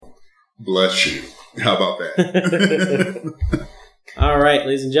Bless you. How about that? All right,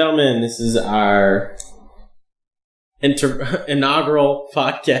 ladies and gentlemen, this is our inaugural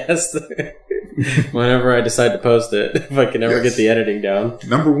podcast. Whenever I decide to post it, if I can ever get the editing down.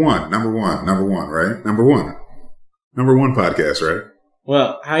 Number one, right? Number one podcast, right?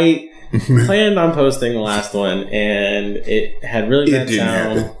 Well, I planned on posting the last one, and it had really bad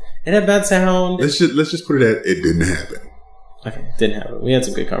sound. Happen. It had bad sound. Let's just put it at it didn't happen. Okay, it didn't happen. We had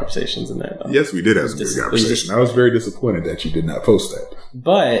some good conversations in there, though. Yes, we did have some good conversations. I was very disappointed that you did not post that.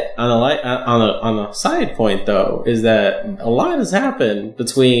 But on a side point, though, is that a lot has happened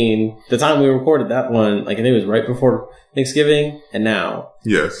between the time we recorded that one, like I think it was right before Thanksgiving, and now.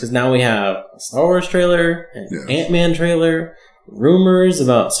 Yes. Because now we have a Star Wars trailer, an Ant-Man trailer, rumors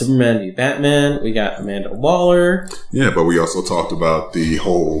about Superman v. Batman. We got Amanda Waller. Yeah, but we also talked about the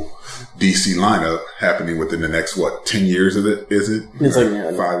whole DC lineup happening within the next, 10 years of it, is it? It's like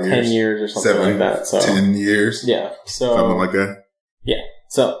 5 years? 10 years or something like that. So 10 years? Yeah. So something like that? Yeah.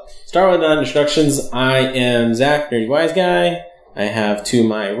 So, start with the introductions. I am Zach, Nerdy Wise Guy. I have to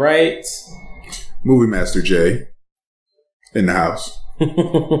my right... Movie Master Jay in the house.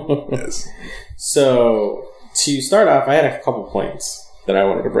 Yes. So, to start off, I had a couple points that I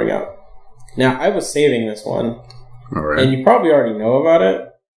wanted to bring up. Now, I was saving this one. All right. And you probably already know about it.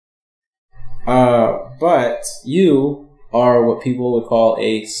 But you are what people would call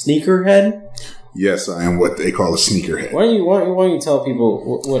a sneakerhead. Yes, I am what they call a sneakerhead. Why don't you tell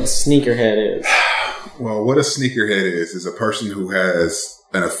people what a sneakerhead is? Well, what a sneakerhead is a person who has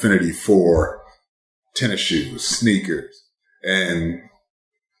an affinity for tennis shoes, sneakers. And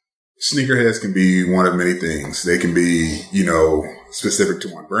sneakerheads can be one of many things. They can be, specific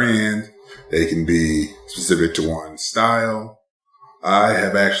to one brand. They can be specific to one style. I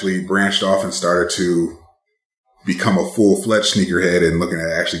have actually branched off and started to become a full-fledged sneakerhead and looking at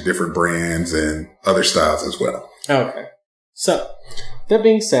actually different brands and other styles as well. Okay. So, that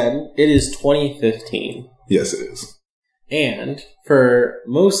being said, it is 2015. Yes, it is. And for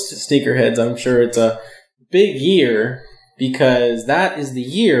most sneakerheads, I'm sure it's a big year because that is the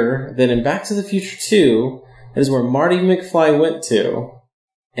year that in Back to the Future 2, that is where Marty McFly went to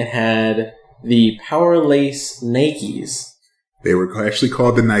and had the Power Lace Nikes. They were actually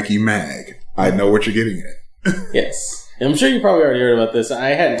called the Nike Mag. I know what you're getting at. Yes. And I'm sure you probably already heard about this. I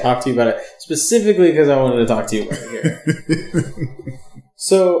hadn't talked to you about it specifically because I wanted to talk to you about it here.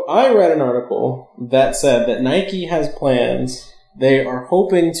 So I read an article that said that Nike has plans. They are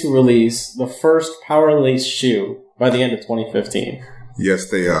hoping to release the first Power Lace shoe by the end of 2015. Yes,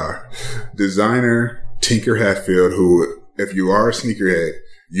 they are. Designer Tinker Hatfield, who, if you are a sneakerhead,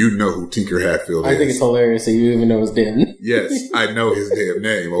 you know who Tinker Hatfield is. I think it's hilarious that you even know his damn name. Yes, I know his damn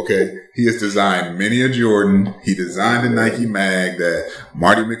name, okay? He has designed many a Jordan. He designed the Nike Mag that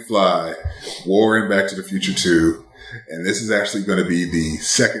Marty McFly wore in Back to the Future 2. And this is actually going to be the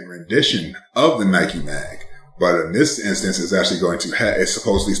second rendition of the Nike Mag. But in this instance, it's actually going to it's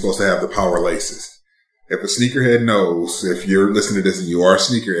supposed to have the power laces. If a sneakerhead knows, if you're listening to this and you are a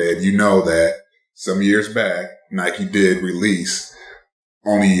sneakerhead, you know that some years back, Nike did release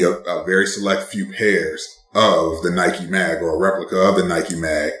only a very select few pairs of the Nike Mag or a replica of the Nike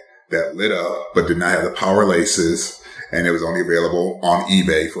Mag that lit up but did not have the power laces, and it was only available on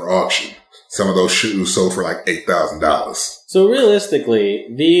eBay for auction. Some of those shoes sold for like $8,000. So realistically,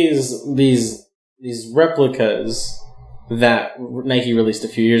 these replicas that Nike released a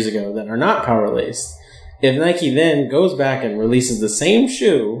few years ago that are not power laced, if Nike then goes back and releases the same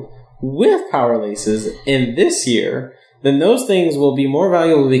shoe with power laces in this year, then those things will be more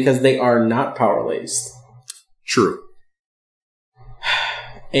valuable because they are not power laced. True.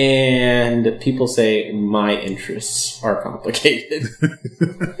 And people say my interests are complicated.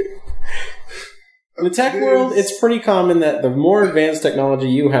 In the tech world, it's pretty common that the more advanced technology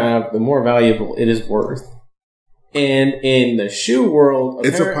you have, the more valuable it is worth. And in the shoe world,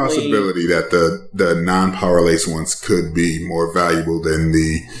 it's a possibility that the non-power lace ones could be more valuable than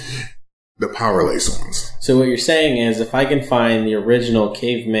the power lace ones. So what you're saying is, if I can find the original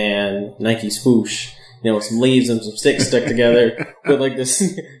caveman Nike swoosh, with some leaves and some sticks stuck together with like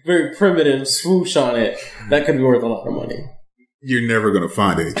this very primitive swoosh on it, that could be worth a lot of money. You're never going to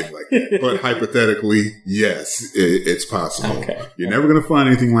find anything like that. But hypothetically, yes, it's possible. Okay. You're never going to find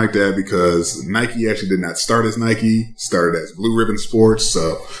anything like that because Nike actually did not start as Nike, started as Blue Ribbon Sports.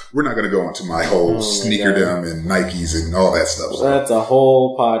 So we're not going to go into my whole sneakerdom and Nikes and all that stuff. Well, that's a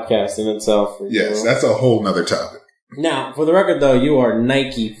whole podcast in itself. Yes, that's a whole nother topic. Now, for the record, though, you are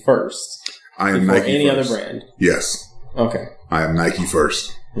Nike first. I am Nike any first. Other brand. Yes. Okay. I am Nike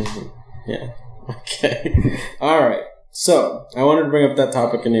first. Mm-hmm. Yeah. Okay. All right. So, I wanted to bring up that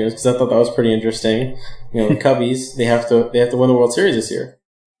topic of news because I thought that was pretty interesting. You know, the Cubbies, they have to win the World Series this year.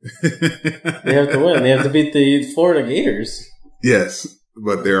 They have to win. They have to beat the Florida Gators. Yes,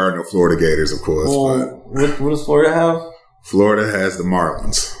 but there are no Florida Gators, of course. Well, what does Florida have? Florida has the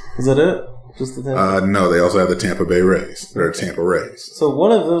Marlins. Is that it? Just the Tampa? No, they also have the Tampa Bay Rays. They're Tampa Rays. So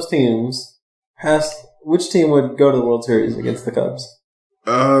one of those teams which team would go to the World Series against the Cubs?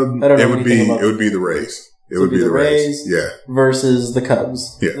 I don't know. It would be the Rays. It would be the Rays. Yeah. Versus the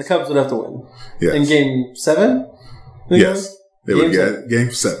Cubs. Yes. The Cubs would have to win. Yes. In Game 7? Yes. They would get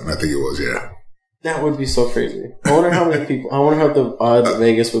Game 7, I think it was, yeah. That would be so crazy. I wonder how many people, I wonder how the odds of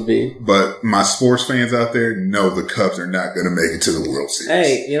Vegas would be. But my sports fans out there know the Cubs are not going to make it to the World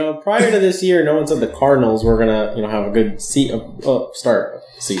Series. Hey, prior to this year, no one said the Cardinals were going to, have a good start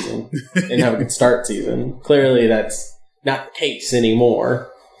season and have a good start season. Clearly, that's not the case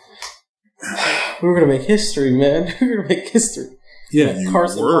anymore. We were going to make history, man. We were going to make history. Yeah, you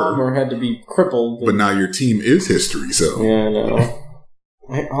Carson were. Palmer had to be crippled. But now your team is history, so. Yeah, I know.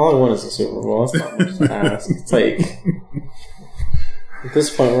 All I want is a Super Bowl. That's not much to ask. It's like, at this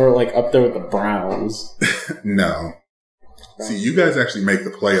point, we're like up there with the Browns. No. See, you guys actually make the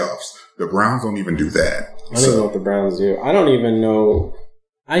playoffs. The Browns don't even do that. I don't even know what the Browns do. I don't even know.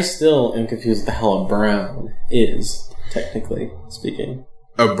 I still am confused what the hell a Brown is, technically speaking.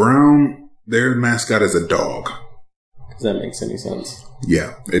 A Brown, their mascot is a dog. Does that make any sense?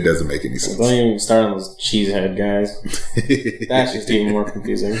 Yeah, it doesn't make any sense. Don't even start on those cheesehead guys. That's just even more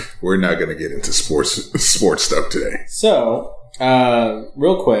confusing. We're not going to get into sports stuff today. So,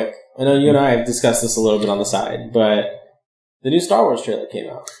 real quick, I know you and I have discussed this a little bit on the side, but the new Star Wars trailer came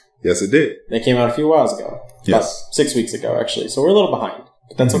out. Yes, it did. They came out a few whiles ago. Yes. About 6 weeks ago, actually. So we're a little behind,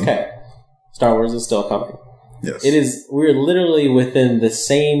 but that's okay. Star Wars is still coming. Yes. We're literally within the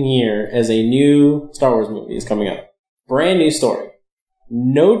same year as a new Star Wars movie is coming out. Brand new story.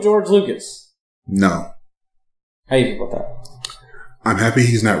 No George Lucas. No. How do you feel about that? I'm happy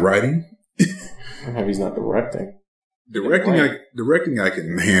he's not writing. I'm happy he's not directing. Directing I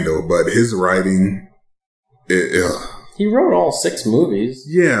can handle, but his writing, he wrote all 6 movies.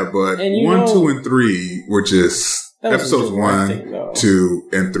 Yeah, but 1, 2, and 3 were just episodes 1, 2,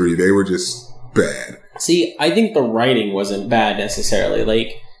 and 3. They were just bad. See, I think the writing wasn't bad necessarily.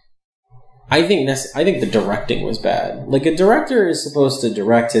 Like, I think the directing was bad. Like, a director is supposed to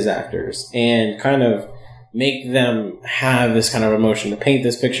direct his actors and kind of make them have this kind of emotion to paint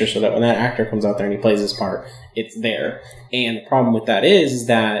this picture so that when that actor comes out there and he plays his part, it's there. And the problem with that is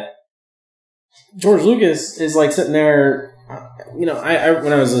that George Lucas is like sitting there. When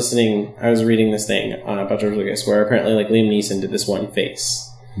I was listening, I was reading this thing about George Lucas where apparently like Liam Neeson did this one face.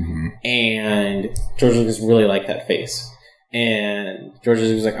 Mm-hmm. And George Lucas really liked that face. And George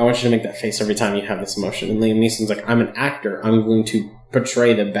Lucas was like, I want you to make that face every time you have this emotion. And Liam Neeson's like, I'm an actor. I'm going to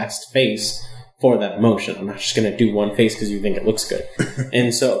portray the best face for that emotion. I'm not just going to do one face because you think it looks good.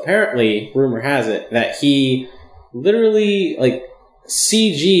 And so apparently, rumor has it that he literally like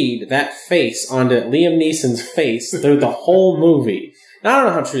CG'd that face onto Liam Neeson's face through the whole movie. Now, I don't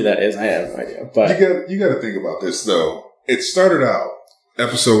know how true that is. I have no idea. But you got to think about this though. It started out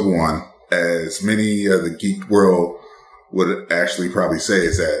episode 1, as many of the geek world would actually probably say,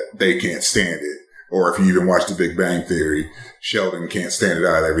 is that they can't stand it. Or if you even watch The Big Bang Theory, Sheldon can't stand it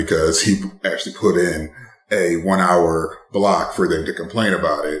either because he actually put in a 1-hour block for them to complain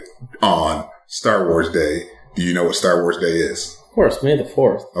about it on Star Wars Day. Do you know what Star Wars Day is? Of course, May the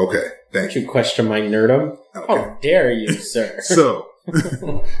 4th. Okay, thank you. You question my nerdom? Okay. How dare you, sir? So,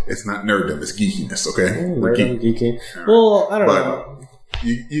 it's not nerdom, it's geekiness, okay? We're geeky. Well, I don't know.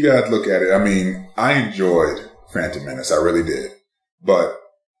 You got to look at it. I mean, I enjoyed Phantom Menace. I really did. But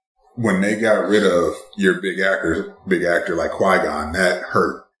when they got rid of your big actor like Qui-Gon, that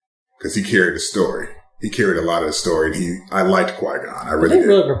hurt because he carried the story. He carried a lot of the story. And I liked Qui-Gon. I really did.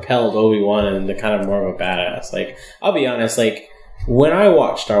 Really propelled Obi-Wan into kind of more of a badass. Like, I'll be honest, like, when I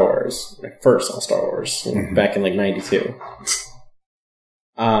watched Star Wars, I first saw Star Wars back in like 92,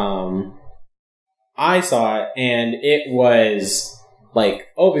 I saw it and it was like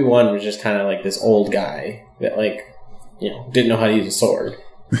Obi-Wan was just kind of like this old guy that like, didn't know how to use a sword.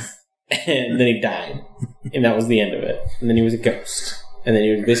 And then he died. And that was the end of it. And then he was a ghost. And then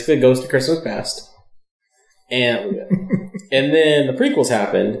he was basically a ghost of Christmas past. And then the prequels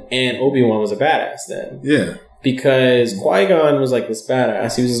happened, and Obi-Wan was a badass then. Yeah. Because Qui-Gon was like this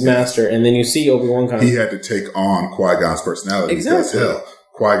badass. He was his master. And then you see Obi-Wan kind of... He had to take on Qui-Gon's personality. Exactly. Because,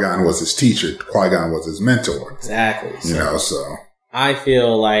 Qui-Gon was his teacher. Qui-Gon was his mentor. Exactly. So... I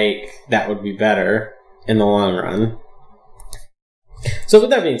feel like that would be better in the long run. So with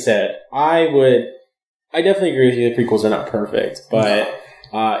that being said, I would I definitely agree with you. The prequels are not perfect, but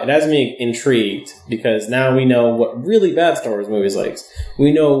it has me intrigued because now we know what really bad Star Wars movies like.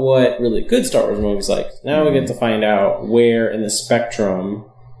 We know what really good Star Wars movies like. Now we get to find out where in the spectrum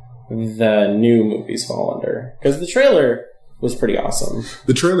the new movies fall under. Because the trailer was pretty awesome.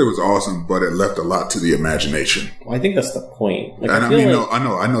 The trailer was awesome, but it left a lot to the imagination. Well, I think that's the point. Like, and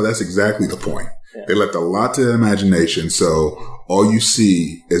I know that's exactly the point. Yeah. They left a lot to the imagination, so all you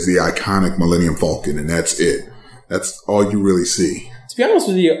see is the iconic Millennium Falcon, and that's it. That's all you really see. To be honest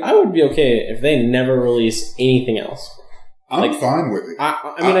with you, I would be okay if they never release anything else. I'm fine with it.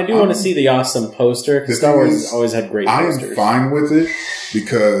 I do want to see the awesome poster, because Star Wars has always had great posters. I'm fine with it,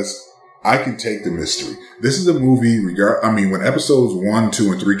 because I can take the mystery. This is a movie, when episodes 1,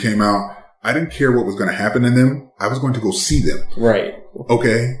 2, and 3 came out, I didn't care what was going to happen in them. I was going to go see them. Right.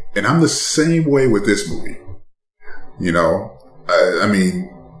 Okay? And I'm the same way with this movie. You know?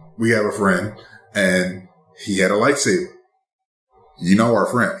 We have a friend, and he had a lightsaber. You know our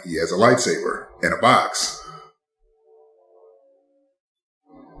friend. He has a lightsaber in a box.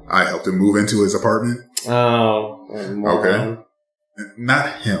 I helped him move into his apartment. Oh. Okay.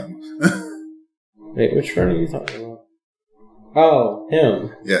 Not him. Wait, which friend are you talking about? Oh,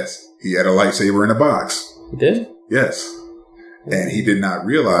 him. Yes. He had a lightsaber in a box. He did? Yes. And he did not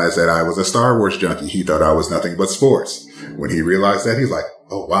realize that I was a Star Wars junkie. He thought I was nothing but sports. When he realized that, he's like,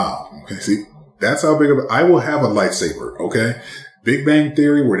 oh, wow. Okay, see, that's how big of I will have a lightsaber, okay? Big Bang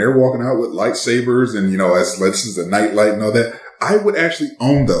Theory, where they're walking out with lightsabers and, as this is a nightlight and all that. I would actually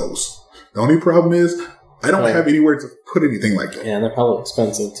own those. The only problem is I don't have anywhere to put anything like that. Yeah, and they're probably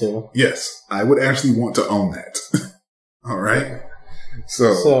expensive too. Yes, I would actually want to own that. All right.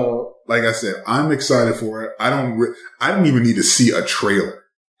 So, like I said, I'm excited for it. I didn't even need to see a trailer.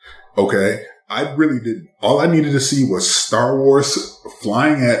 Okay. I really didn't. All I needed to see was Star Wars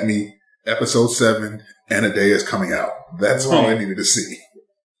flying at me, episode 7, and a day is coming out. That's all I needed to see.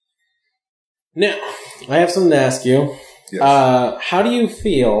 Now, I have something to ask you. Yes. How do you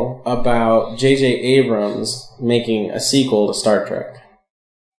feel about J.J. Abrams making a sequel to Star Trek?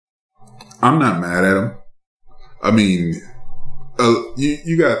 I'm not mad at him.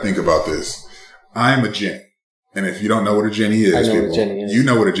 You got to think about this. I am a Jenny. And if you don't know what a Jenny is, you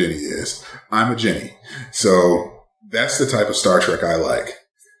know what a Jenny is. I'm a Jenny. So that's the type of Star Trek I like.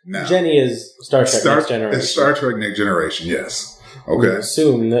 Now, Jenny is Star Trek Next Generation. It's Star Trek Next Generation, yes. Okay. We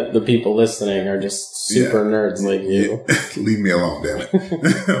assume that the people listening are just super nerds like you. Leave me alone, damn it.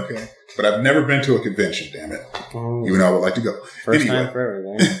 Okay. But I've never been to a convention, damn it. Even though I would like to go. First time for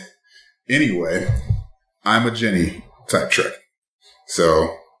everything. Anyway, I'm a Jenny type Trek.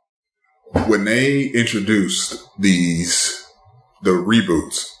 So when they introduced the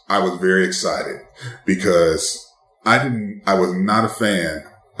reboots, I was very excited because I was not a fan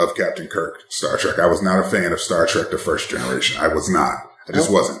of Captain Kirk Star Trek. I was not a fan of Star Trek The First Generation. I was not. I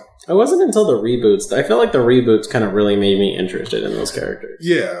just wasn't. It wasn't until the reboots. I feel like the reboots kind of really made me interested in those characters.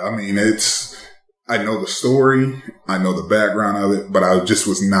 Yeah, I know the story, I know the background of it, but I just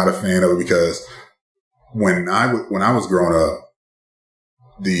was not a fan of it because when I was growing up,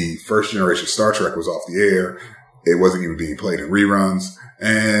 the First Generation Star Trek was off the air. It wasn't even being played in reruns,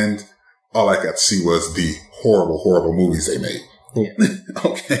 and all I got to see was the horrible, horrible movies they made. Yeah.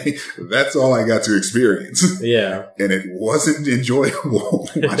 Okay. That's all I got to experience. Yeah. And it wasn't enjoyable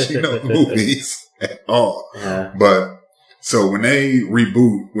watching those movies at all. Yeah. But so when J.J.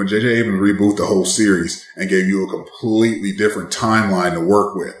 Abrams reboot the whole series and gave you a completely different timeline to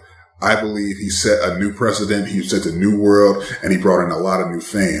work with, I believe he set a new precedent. He set a new world, and he brought in a lot of new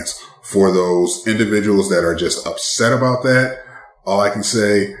fans. For those individuals that are just upset about that, all I can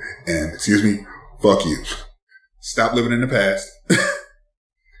say, and excuse me, fuck you. Stop living in the past.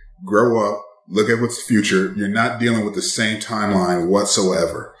 Grow up. Look at what's the future. You're not dealing with the same timeline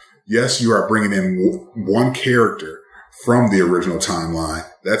whatsoever. Yes, you are bringing in one character from the original timeline.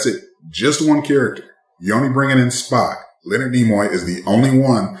 That's it. Just one character. You're only bringing in Spock. Leonard Nimoy is the only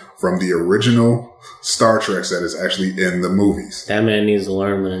one from the original Star Trek that is actually in the movies. That man needs to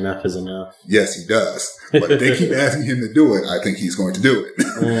learn when enough is enough. Yes, he does. But if they keep asking him to do it, I think he's going to do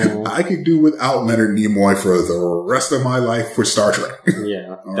it. I could do without Leonard Nimoy for the rest of my life for Star Trek.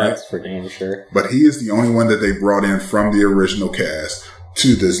 Yeah, that's for damn sure. But he is the only one that they brought in from the original cast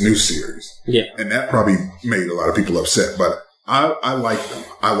to this new series. Yeah. And that probably made a lot of people upset. But I like them.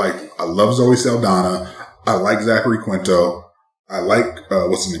 I love Zoe Saldana. I like Zachary Quinto. I like,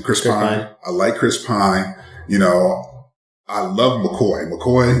 what's his name? Chris Pine. I like Chris Pine. I love McCoy.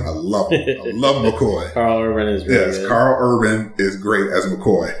 I love him. I love McCoy. Carl Urban is really good. Carl Urban is great as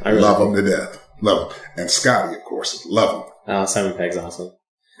McCoy. I love him to death. Love him. And Scotty, of course. Love him. Oh, Simon Pegg's awesome.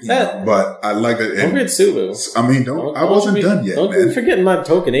 But I like that. Don't forget Sulu. I mean, I wasn't done yet, man. Don't forget my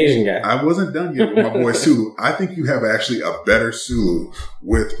token Asian guy. I wasn't done yet with my boy Sulu. I think you have actually a better Sulu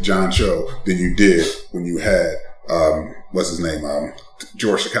with John Cho than you did when you had, what's his name?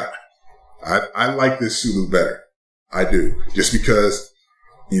 George Takei. I like this Sulu better. I do. Just because,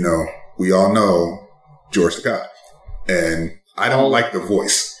 we all know George Takei. And I don't like the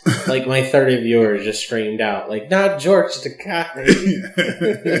voice. Like my 30 viewers just screamed out, like, not George Takei.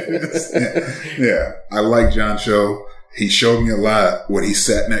 Yeah. I like John Cho. He showed me a lot when he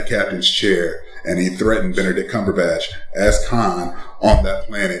sat in that captain's chair and he threatened Benedict Cumberbatch as Khan on that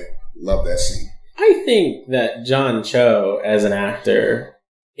planet. Love that scene. I think that John Cho as an actor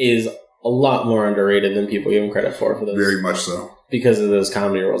is a lot more underrated than people give him credit for those. Very much so. Because of those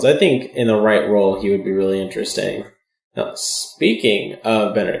comedy roles. I think in the right role, he would be really interesting. Now, speaking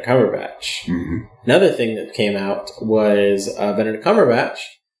of Benedict Cumberbatch, another thing that came out was Benedict Cumberbatch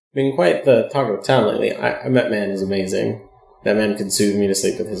being quite the talk of the town lately. That man is amazing. That man can soothe me to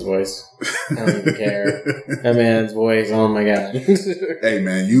sleep with his voice. I don't even care. That man's voice, oh my God. Hey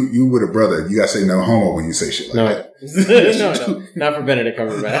man, you with a brother, you gotta say no homo when you say shit like that. No, not for Benedict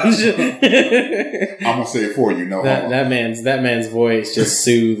Cumberbatch. I'm gonna say it for you, no homo. That man's voice just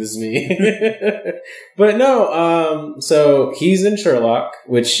soothes me. But no, so he's in Sherlock,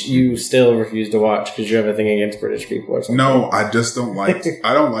 which you still refuse to watch because you have a thing against British people or something. No, I just don't like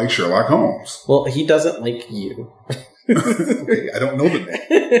Sherlock Holmes. Well, he doesn't like you. Okay, I don't know the name.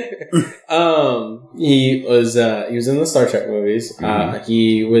 He was in the Star Trek movies.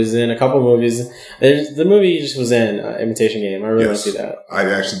 He was in a couple movies. The movie he just was in, Imitation Game. I really want to see that. I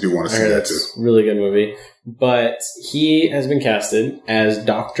actually do want to see that too. Really good movie. But he has been casted as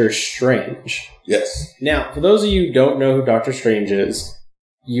Doctor Strange. Yes. Now, for those of you who don't know who Doctor Strange is,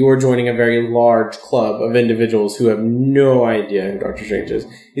 you are joining a very large club of individuals who have no idea who Doctor Strange is.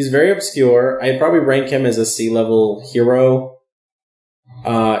 He's very obscure. I'd probably rank him as a C-level hero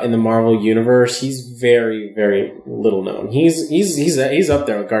in the Marvel universe. He's very, very little known. He's up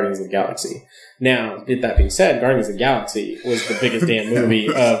there with Guardians of the Galaxy. Now, with that being said, Guardians of the Galaxy was the biggest damn movie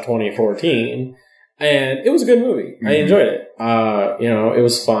of 2014. And it was a good movie. I enjoyed it. It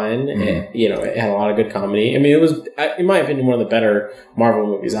was fun. It had a lot of good comedy. I mean, it was, in my opinion, one of the better Marvel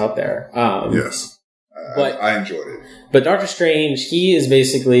movies out there. Yes. But I enjoyed it. But Doctor Strange, he is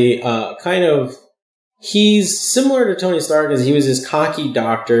basically he's similar to Tony Stark as he was this cocky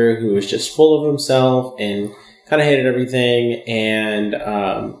doctor who was just full of himself and kind of hated everything. And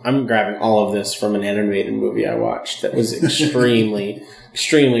I'm grabbing all of this from an animated movie I watched that was extremely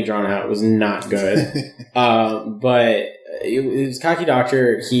drawn out. It was not good. But it was cocky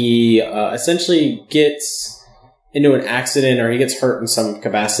doctor. He essentially gets into an accident or he gets hurt in some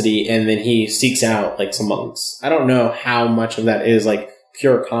capacity and then he seeks out like some monks. I don't know how much of that is like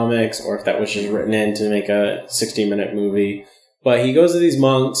pure comics or if that was just written in to make a 60-minute movie. But he goes to these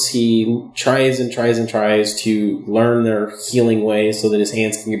monks. He tries to learn their healing ways so that his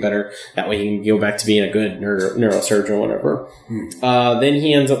hands can get better. That way he can go back to being a good neurosurgeon or whatever. Then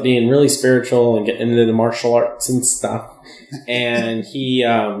he ends up being really spiritual and getting into the martial arts and stuff. And he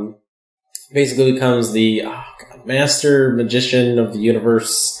basically becomes the master magician of the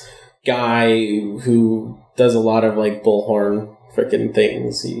universe guy who does a lot of like bullhorn freaking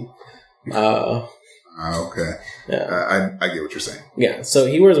things. Okay. Yeah. I get what you're saying. Yeah, so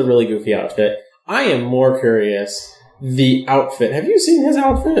he wears a really goofy outfit. I am more curious, the outfit. Have you seen his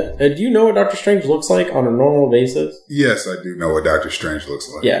outfit? Do you know what Doctor Strange looks like on a normal basis? Yes, I do know what Doctor Strange looks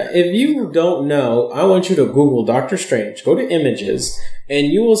like. Yeah, if you don't know, I want you to Google Doctor Strange. Go to images, and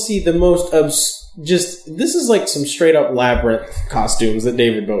you will see the most this is like some straight up Labyrinth costumes that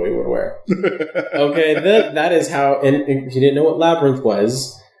David Bowie would wear. Okay, that is how, and if you didn't know what Labyrinth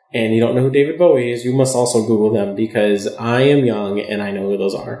was, and you don't know who David Bowie is, you must also Google them because I am young and I know who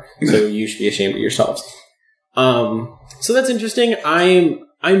those are. So you should be ashamed of yourselves. So that's interesting.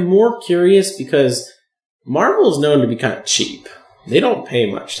 I'm more curious because Marvel is known to be kind of cheap. They don't pay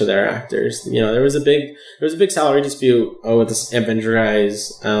much to their actors. There was a big salary dispute with the Avenger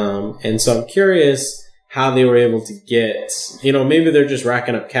guys. And so I'm curious how they were able to get, maybe they're just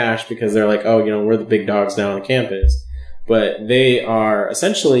racking up cash because they're like, we're the big dogs now on campus. But they are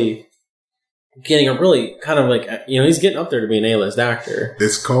essentially getting a really kind of like, he's getting up there to be an A-list actor.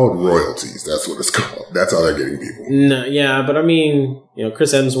 It's called royalties. That's what it's called. That's how they're getting people. No, yeah, but I mean,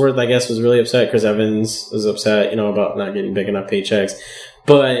 Chris Hemsworth, I guess, was really upset. Chris Evans was upset, about not getting big enough paychecks.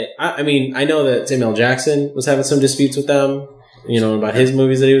 But, I mean, I know that Samuel L. Jackson was having some disputes with them, about his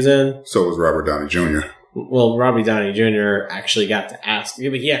movies that he was in. So was Robert Downey Jr. Well, Robbie Downey Jr. actually got to ask.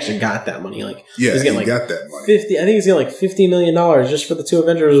 He actually got that money. Like, yeah, he's getting he got that money. 50. I think he's getting like $50 million just for the 2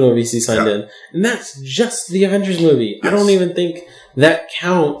 Avengers movies he signed in, and that's just the Avengers movie. Yes. I don't even think that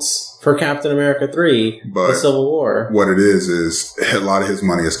counts for Captain America 3, but the Civil War. What it is a lot of his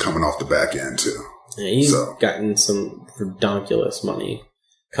money is coming off the back end too. Yeah, he's gotten some redonkulous money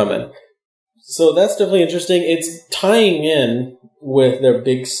coming. So that's definitely interesting. It's tying in with their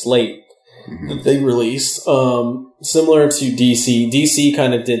big slate that they released, similar to DC. DC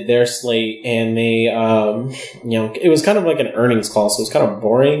kind of did their slate, and they, it was kind of like an earnings call, so it was kind of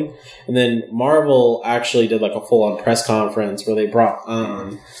boring. And then Marvel actually did like a full-on press conference where they brought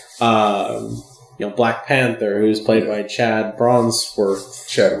on, Black Panther, who's played by Chad Bronsworth.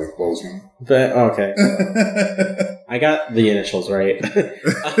 Chadwick Boseman. But, okay. I got the initials right.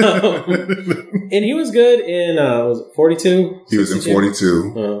 And he was good in, was it 42? He was in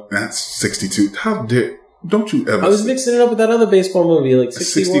 42. That's 62. Don't you ever... I was mixing it up with that other baseball movie, like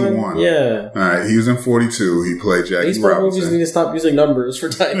 61. Yeah. All right, he was in 42. He played Jackie Baseball Robinson. Movies need to stop using numbers for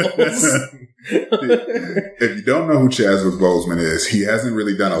titles. If you don't know who Chadwick Boseman is, he hasn't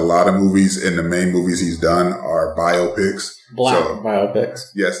really done a lot of movies, and the main movies he's done are biopics. Black biopics.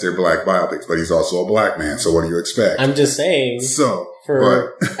 Yes, they're black biopics, but he's also a black man, so what do you expect? I'm just saying.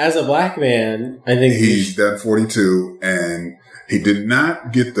 As a black man, I think he's done 42, and he did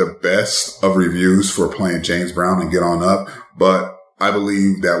not get the best of reviews for playing James Brown and Get On Up, but I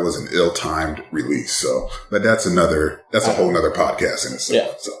believe that was an ill-timed release. But that's a whole nother podcast in itself.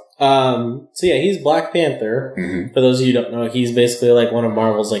 Yeah. So yeah, he's Black Panther. Mm-hmm. For those of you who don't know, he's basically like one of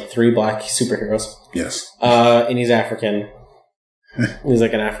Marvel's like 3 black superheroes. Yes. And he's African. He's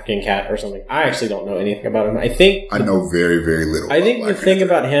like an African cat or something. I actually don't know anything about him. I know very, very little. I think the thing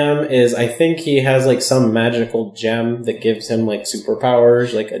about him is I think he has like some magical gem that gives him like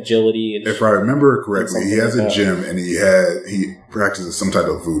superpowers, like agility. And if I remember correctly, he has a gem, and he practices some type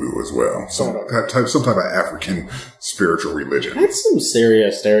of voodoo as well. Some type of African spiritual religion. That's some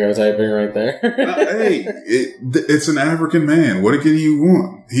serious stereotyping right there. Hey, it's an African man. What can you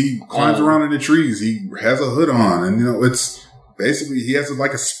want? He climbs around in the trees. He has a hood on, and it's. Basically, he has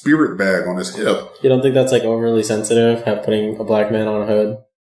like a spirit bag on his hip. You don't think that's like overly sensitive, putting a black man on a hood?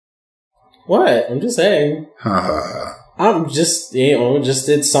 What? I'm just saying. I'm just,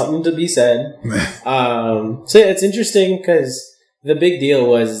 it's something to be said. So it's interesting because the big deal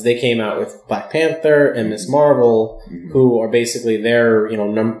was they came out with Black Panther and Ms. Marvel, who are basically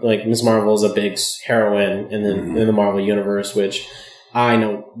like Ms. Marvel is a big heroine in the Marvel universe, which I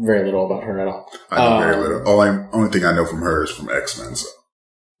know very little about her at all. I know very little. Only thing I know from her is from X-Men. So.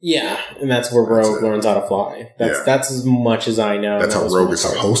 Yeah, and that's where Rogue learns how to fly. That's as much as I know. That's how Rogue is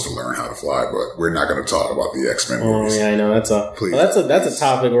supposed to learn how to fly, but we're not going to talk about the X-Men movies. Oh yeah, I know. That's a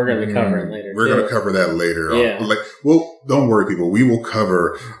topic we're going to be covering later. We're going to cover that later. Yeah. Don't worry, people. We will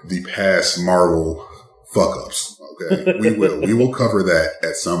cover the past Marvel fuck-ups. Okay, we will. We will cover that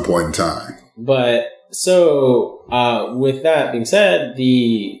at some point in time. But. So, with that being said,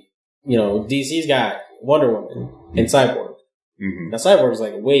 DC's got Wonder Woman and Cyborg. Mm-hmm. Now, Cyborg's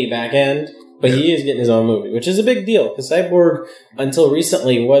like way back end, but he is getting his own movie, which is a big deal because Cyborg, until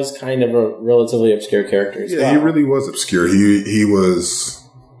recently, was kind of a relatively obscure character as well. He really was obscure. He was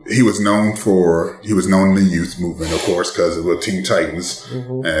known in the youth movement, of course, because of the Teen Titans,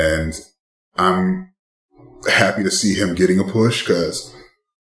 and I'm happy to see him getting a push because.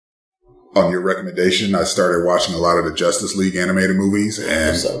 On your recommendation, I started watching a lot of the Justice League animated movies,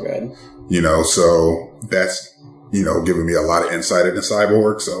 and so good. So that's giving me a lot of insight into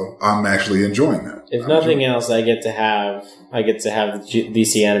Cyborg. So I'm actually enjoying that. If nothing else, I get to have the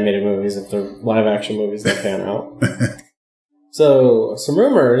DC animated movies if they're live action movies that pan out. So some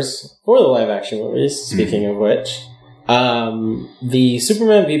rumors for the live action movies. Speaking of which, the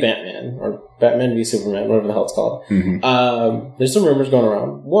Superman v Batman or Batman v Superman, whatever the hell it's called. There's some rumors going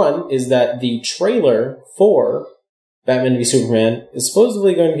around. One is that the trailer for Batman v Superman is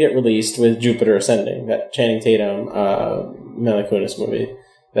supposedly going to get released with Jupiter Ascending, that Channing Tatum, Mila Kunis movie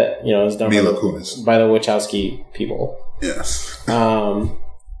that is done by the Wachowski people. Yes.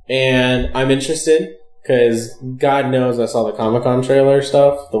 And I'm interested because God knows I saw the Comic-Con trailer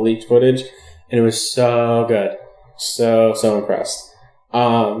stuff, the leaked footage, and it was so good. So impressed.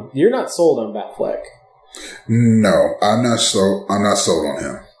 You're not sold on Batfleck. No, I'm not sold on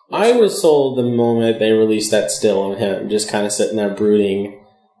him. I was sold the moment they released that still on him, just kind of sitting there brooding,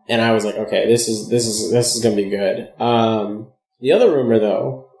 and I was like, okay, this is gonna be good. The other rumor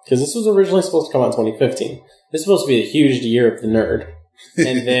though, because this was originally supposed to come out in 2015, this is supposed to be a huge year of the nerd,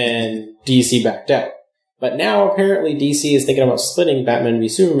 and then DC backed out. But now apparently DC is thinking about splitting Batman v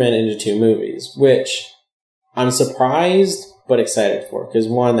Superman into 2 movies, which I'm surprised but excited for, because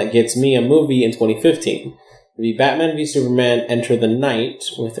one, that gets me a movie in 2015. The Batman v Superman Enter the Night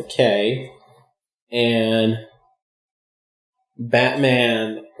with a K, and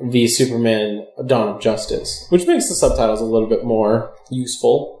Batman v Superman Dawn of Justice, which makes the subtitles a little bit more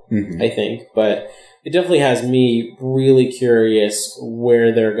useful, I think, but it definitely has me really curious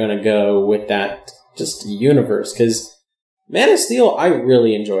where they're going to go with that just universe, because Man of Steel, I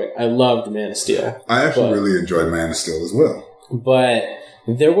really enjoyed. I loved Man of Steel. I actually really enjoyed Man of Steel as well. But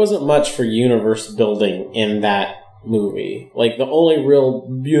there wasn't much for universe building in that movie. Like, the only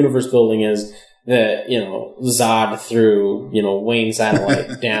real universe building is that, Zod threw, Wayne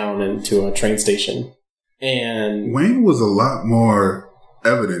Satellite down into a train station. And Wayne was a lot more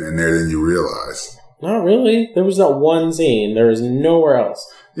evident in there than you realize. Not really. There was that one scene. There was nowhere else.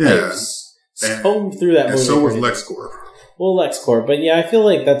 Yeah. Combed through that movie. And so was LexCorp. Well, LexCorp, but yeah, I feel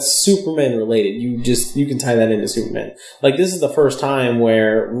like that's Superman related. You can tie that into Superman. Like, this is the first time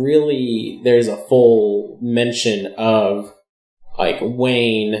where really there's a full mention of, like,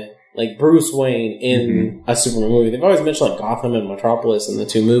 Wayne, like Bruce Wayne in a Superman movie. They've always mentioned, like, Gotham and Metropolis in the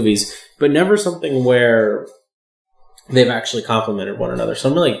two movies, but never something where they've actually complemented one another. So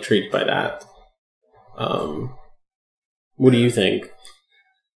I'm really intrigued by that. What do you think?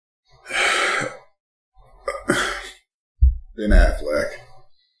 Ben Affleck.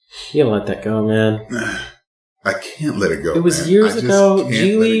 You gotta let that go, man. I can't let it go. It was man. years ago.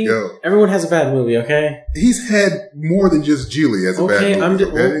 Geely. Everyone has a bad movie, okay? He's had more than just Geely as a bad movie.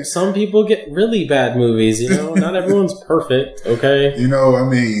 Okay, well, some people get really bad movies. Not everyone's perfect. Okay,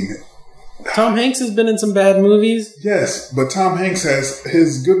 Tom Hanks has been in some bad movies. Yes, but Tom Hanks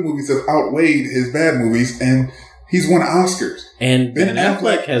his good movies have outweighed his bad movies, and he's won Oscars. And Ben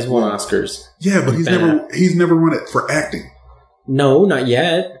Affleck has won Oscars. Yeah, but he's never won it for acting. No, not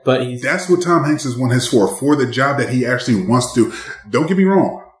yet, but that's what Tom Hanks has won his for the job that he actually wants to do. Don't get me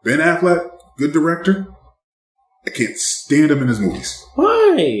wrong. Ben Affleck, good director. I can't stand him in his movies.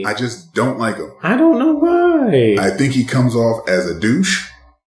 Why? I just don't like him. I don't know why. I think he comes off as a douche.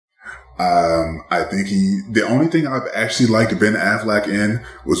 I think the only thing I've actually liked Ben Affleck in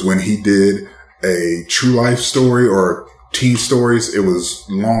was when he did a true life story or teen stories. It was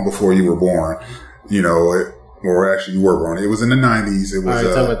long before you were born, or actually you were born. It was in the 90s. It was.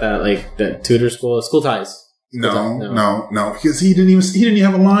 Talk about that, like the tutor school Ties. No, because he didn't even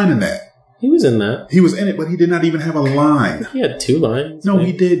have a line in that. He was in that. He was in it, but he did not even have a line. He had 2 lines. No,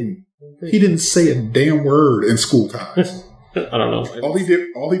 he didn't. He didn't say a damn word in School Ties. I don't know. All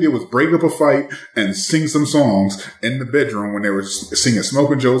he did was break up a fight and sing some songs in the bedroom when they were singing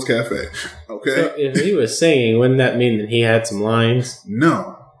Smoking Joe's Cafe. Okay? So if he was singing, wouldn't that mean that he had some lines?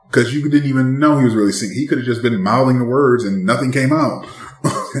 No, because you didn't even know he was really singing. He could have just been mouthing the words and nothing came out.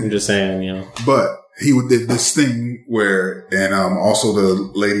 I'm just saying, But he did this thing where, and also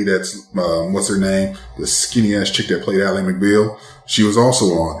the lady that's, what's her name? The skinny ass chick that played Ally McBeal. She was also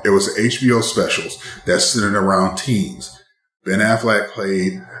on. It was HBO specials that's centered around teens. Ben Affleck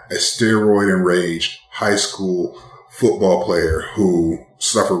played a steroid-enraged high school football player who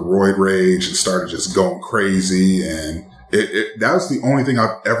suffered roid rage and started just going crazy. And that was the only thing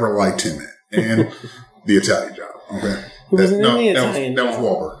I've ever liked him in. And the Italian Job. Okay. That was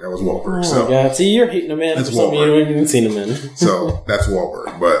Wahlberg. That was Wahlberg. Oh, my God. See, you're hating a man for something you haven't even seen him in. So, that's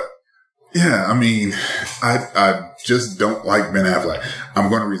Wahlberg. But, yeah, I just don't like Ben Affleck. I'm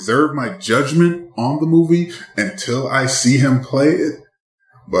going to reserve my judgment on the movie until I see him play it.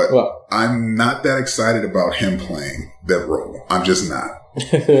 But I'm not that excited about him playing that role. I'm just not.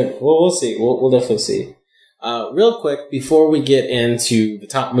 Well, we'll see. We'll definitely see. Real quick, before we get into the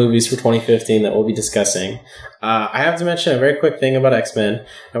top movies for 2015 that we'll be discussing, I have to mention a very quick thing about X-Men.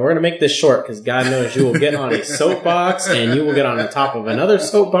 And we're going to make this short because God knows you will get on a soapbox and you will get on the top of another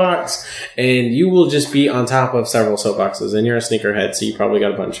soapbox and you will just be on top of several soapboxes. And you're a sneakerhead, so you probably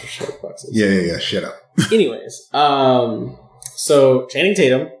got a bunch of soapboxes. Yeah. Shut up. Anyways, so Channing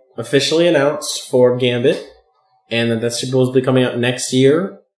Tatum officially announced for Gambit and that's supposed to be coming out next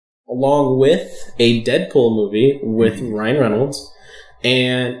year, along with a Deadpool movie with Ryan Reynolds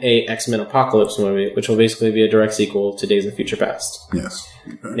and a X-Men Apocalypse movie, which will basically be a direct sequel to Days of Future Past. Yes.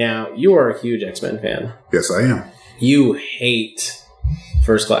 Okay. Now, you are a huge X-Men fan. Yes, I am. You hate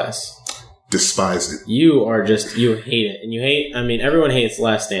First Class. Despise it. You hate it. And everyone hates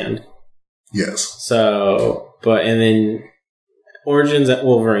Last Stand. Yes. So, and then Origins at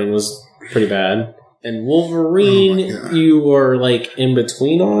Wolverine was pretty bad. And Wolverine, you were like in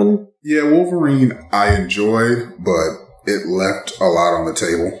between on? Yeah, Wolverine I enjoyed, but it left a lot on the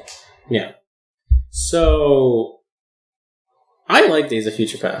table. Yeah. So, I like Days of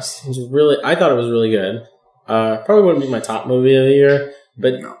Future Past. I thought it was really good. Probably wouldn't be my top movie of the year,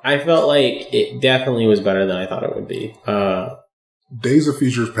 but No. I felt like it definitely was better than I thought it would be. Days of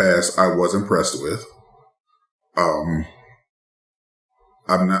Futures Past, I was impressed with. I'm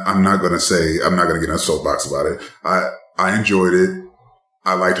not gonna get in a soapbox about it. I enjoyed it.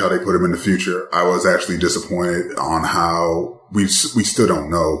 I liked how they put him in the future. I was actually disappointed on how we still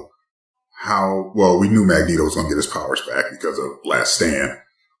don't know how, well, we knew Magneto was going to get his powers back because of Last Stand,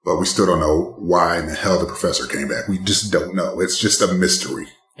 but we still don't know why in the hell the professor came back. We just don't know. It's just a mystery.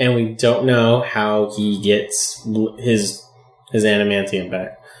 And we don't know how he gets his adamantium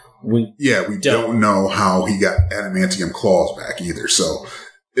back. We don't know how he got adamantium claws back either. So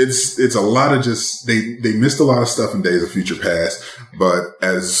it's a lot of just, they missed a lot of stuff in Days of Future Past, but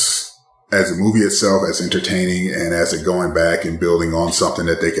as a movie itself, as entertaining and as it going back and building on something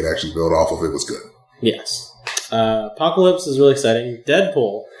that they could actually build off of, it was good. Yes. Apocalypse is really exciting.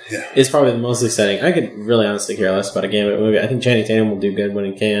 Deadpool is probably the most exciting. I could really honestly care less about a Gambit movie. I think Channing Tatum will do good when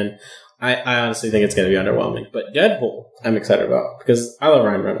he can. I honestly think it's going to be underwhelming. But Deadpool, I'm excited about because I love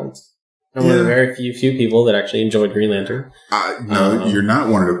Ryan Reynolds. I'm one of the very few people that actually enjoyed Green Lantern. No, you're not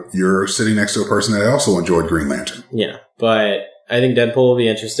one of the... You're sitting next to a person that also enjoyed Green Lantern. Yeah, but I think Deadpool will be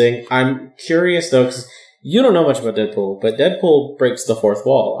interesting. I'm curious, though, because you don't know much about Deadpool, but Deadpool breaks the fourth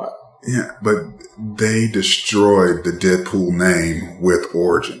wall a lot. Yeah, but they destroyed the Deadpool name with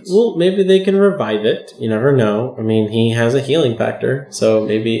Origins. Well, maybe they can revive it. You never know. I mean, he has a healing factor, so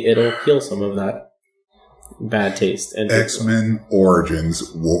maybe it'll heal some of that bad taste. And X-Men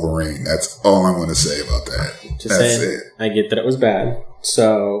Origins Wolverine. That's all I'm going to say about that. Just saying, I get that it was bad.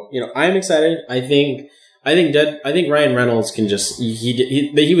 So, I'm excited. I think Ryan Reynolds can just,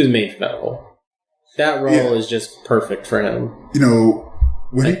 he was made for that role. That role is just perfect for him.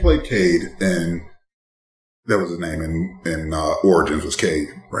 When he played Cade, and that was his name in Origins was Cade,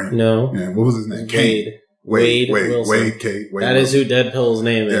 right? No. Yeah, what was his name? Wade Wilson. Cade. That is who Deadpool's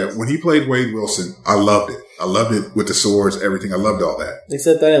name is. Yeah, when he played Wade Wilson, I loved it. I loved it with the swords, everything. I loved all that.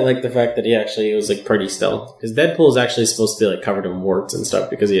 Except I didn't like the fact that he was like pretty still. Because Deadpool is actually supposed to be like covered in warts and stuff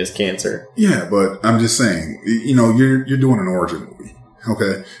because he has cancer. Yeah, but I'm just saying, you're doing an origin movie.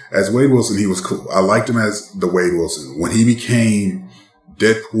 Okay? As Wade Wilson, he was cool. I liked him as the Wade Wilson. When he became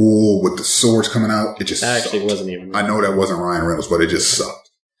Deadpool with the swords coming out, it just that actually sucked. Wasn't even. I know that wasn't Ryan Reynolds, but it just sucked.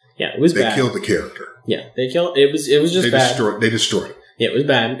 Yeah, it was bad. They killed the character. Yeah, they killed it. Was just bad. They destroyed it. Yeah, it was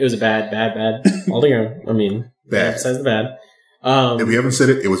bad. It was a bad altogether. I mean, bad. Besides the bad. If we haven't said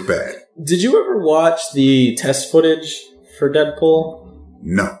it, it was bad. Did you ever watch the test footage for Deadpool?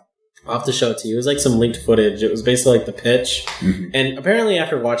 No. I'll have to show it to you. It was like some leaked footage. It was basically like the pitch. Mm-hmm. And apparently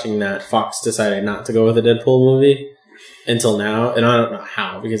after watching that, Fox decided not to go with a Deadpool movie until now. And I don't know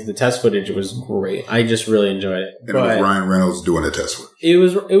how, because the test footage was great. I just really enjoyed it. And it was Ryan Reynolds doing the test footage. It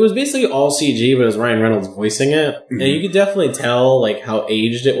was basically all CG, but it was Ryan Reynolds voicing it. Mm-hmm. And you could definitely tell like how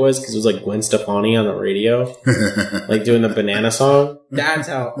aged it was, because it was like Gwen Stefani on the radio, like doing the Banana song. That's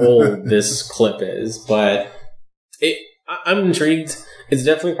how old this clip is. But I'm intrigued. It's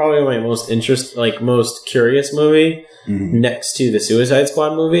definitely probably my most curious movie, mm-hmm. next to the Suicide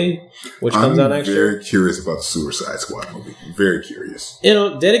Squad movie, which comes out next year. I'm very curious about the Suicide Squad movie. Very curious.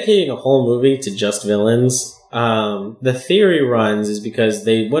 Dedicating a whole movie to just villains, the theory runs is because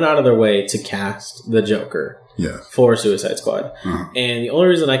they went out of their way to cast the Joker for Suicide Squad. Uh-huh. And the only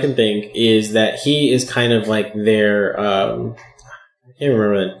reason I can think is that he is kind of like their... I can't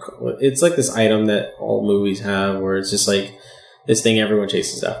remember. It's like this item that all movies have where it's just like this thing everyone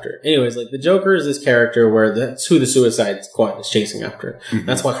chases after. Anyways, like the Joker is this character where that's who the Suicide Squad is chasing after. Mm-hmm.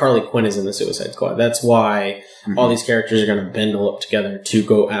 That's why Harley Quinn is in the Suicide Squad. That's why all these characters are going to bundle up together to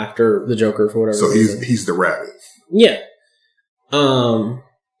go after the Joker for whatever reason. So he's the rabbit. Yeah.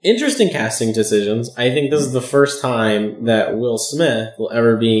 Interesting casting decisions. I think this is the first time that Will Smith will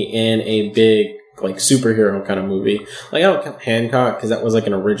ever be in a big like superhero kind of movie. Like I don't count Hancock because that was like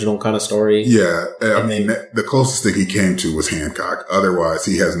an original kind of story. Yeah, I mean the closest thing he came to was Hancock. Otherwise,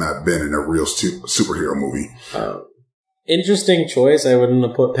 he has not been in a real superhero movie. Interesting choice. I wouldn't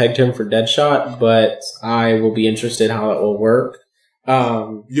have pegged him for Deadshot, but I will be interested how it will work.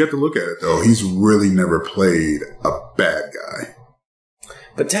 You have to look at it though. He's really never played a bad guy.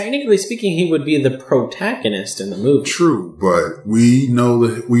 But technically speaking, he would be the protagonist in the movie. True, but we know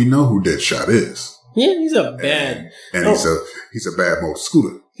who Deadshot is. Yeah, he's a bad, and he's a bad motor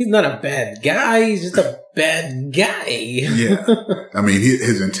scooter. He's not a bad guy. He's just a bad guy. Yeah, I mean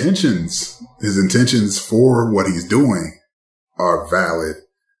his intentions for what he's doing are valid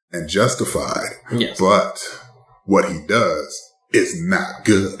and justified. Yes, but what he does is not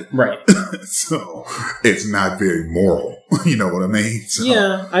good. Right. So it's not very moral. You know what I mean? So,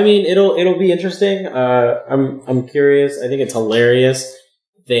 yeah, I mean it'll be interesting. I'm curious. I think it's hilarious.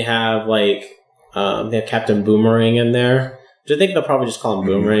 They have Captain Boomerang in there. Which I think they'll probably just call him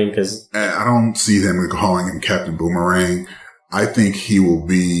Boomerang because I don't see them calling him Captain Boomerang. I think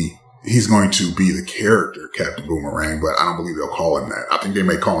he's going to be the character Captain Boomerang, but I don't believe they'll call him that. I think they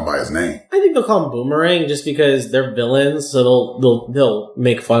may call him by his name. I think they'll call him Boomerang just because they're villains, so they'll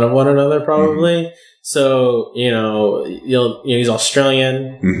make fun of one another probably. Mm-hmm. So he's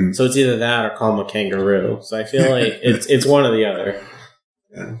Australian, mm-hmm. so it's either that or call him a kangaroo. So I feel like it's one or the other.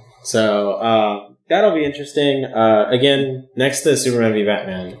 Yeah. So that'll be interesting. Again, next to Superman v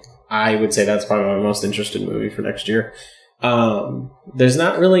Batman, I would say that's probably my most interested movie for next year. There's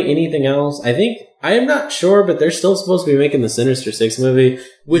not really anything else. I am not sure, but they're still supposed to be making the Sinister Six movie,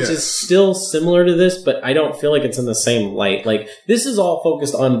 which is still similar to this, but I don't feel like it's in the same light. Like, this is all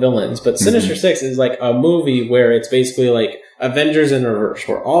focused on villains, but Sinister Six is like a movie where it's basically like Avengers in reverse,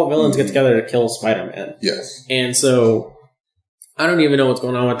 where all villains get together to kill Spider-Man. Yes. And so, I don't even know what's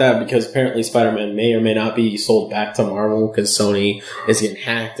going on with that because apparently Spider-Man may or may not be sold back to Marvel because Sony is getting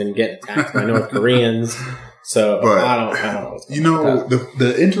hacked and getting attacked by North Koreans. So, but, I don't know what's going on.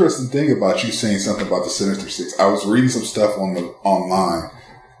 The interesting thing about you saying something about the Sinister Six, I was reading some stuff online,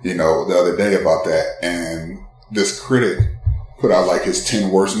 the other day about that, and this critic put out like his 10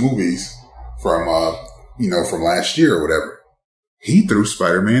 worst movies from last year or whatever. He threw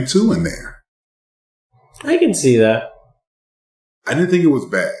Spider-Man 2 in there. I can see that. I didn't think it was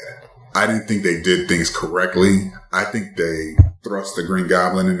bad. I didn't think they did things correctly. I think they thrust the Green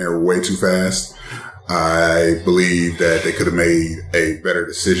Goblin in there way too fast. I believe that they could have made a better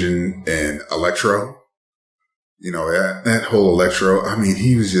decision in Electro. That whole Electro, I mean,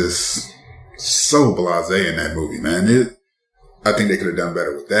 he was just so blasé in that movie, man. I think they could have done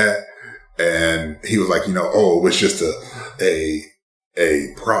better with that. And he was like, it was just a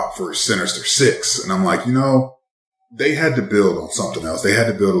prop for Sinister Six. And I'm like, they had to build on something else. They had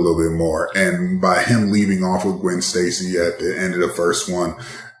to build a little bit more. And by him leaving off with Gwen Stacy at the end of the first one,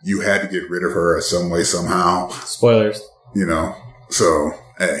 you had to get rid of her some way, somehow. Spoilers. So,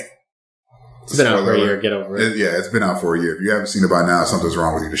 hey. It's been out for a year. Get over it. It's been out for a year. If you haven't seen it by now, something's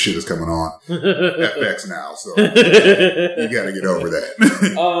wrong with you. The shit is coming on FX now, so you got to get over that.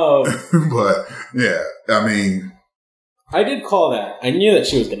 But, yeah, I mean... I did call that. I knew that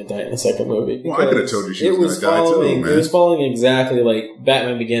she was going to die in the second movie. Well, I could have told you she was going to die too, man. It was following exactly like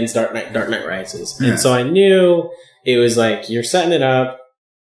Batman Begins, Dark Knight Rises. Yeah. And so I knew it was like, you're setting it up.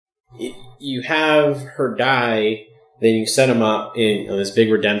 You have her die, then you set him up in this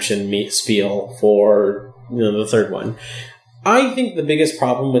big redemption spiel for the third one. I think the biggest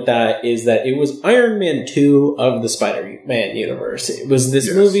problem with that is that it was Iron Man 2 of the Spider-Man universe. It was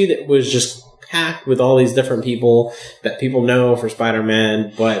this movie that was just packed with all these different people that people know for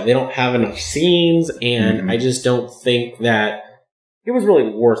Spider-Man, but they don't have enough scenes, and I just don't think that it was really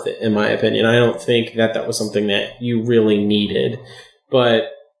worth it, in my opinion. I don't think that was something that you really needed. But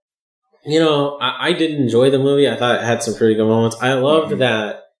I did enjoy the movie. I thought it had some pretty good moments. I loved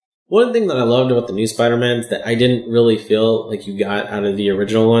that. One thing that I loved about the new Spider-Mans that I didn't really feel like you got out of the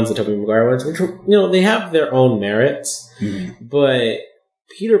original ones, the Tobey Maguire ones, which they have their own merits, but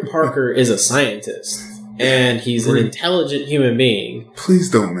Peter Parker is a scientist, and he's an intelligent human being.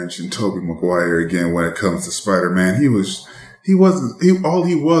 Please don't mention Tobey Maguire again when it comes to Spider-Man. All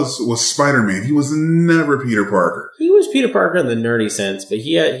he was Spider-Man. He was never Peter Parker. He was Peter Parker in the nerdy sense, but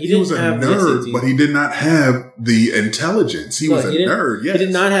he was a nerd, but he did not have the intelligence. He was a nerd, yes. He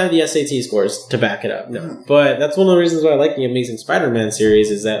did not have the SAT scores to back it up, no. But that's one of the reasons why I like the Amazing Spider-Man series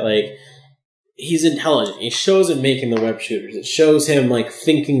is that, he's intelligent. It shows him making the web shooters. It shows him,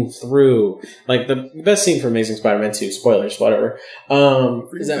 thinking through. The best scene for Amazing Spider-Man 2, spoilers, whatever,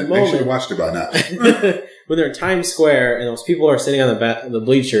 is that moment. I should have watched it by now. When they're in Times Square and those people are sitting on the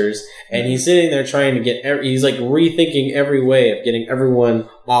bleachers, and he's sitting there trying to get... he's, rethinking every way of getting everyone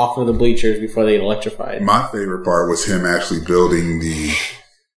off of the bleachers before they get electrified. My favorite part was him actually building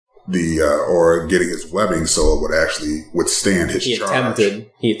or getting his webbing so it would actually withstand his charge.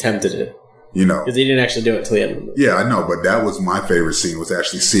 He attempted it. Because he didn't actually do it until the end of the movie. Yeah, I know, but that was my favorite scene, was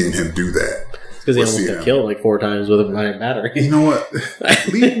actually seeing him do that. Because he almost got killed 4 times with a battery. You know what?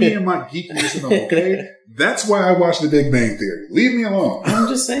 Leave me in my geekiness alone, okay? That's why I watch The Big Bang Theory. Leave me alone. I'm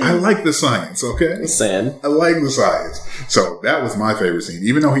just saying. I like the science, okay? Just saying. I like the science. So that was my favorite scene.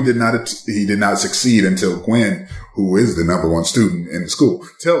 Even though he did not succeed until Gwen, who is the number one student in the school,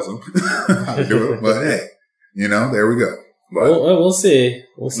 tells him how to do it. But hey, there we go. But we'll see.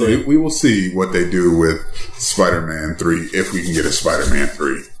 We'll see. We will see what they do with Spider-Man 3 if we can get a Spider-Man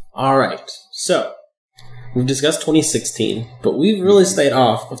 3. All right. So, we've discussed 2016, but we've really stayed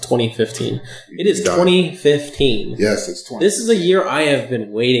off of 2015. It is 2015. Yes, it's 20. This is a year I have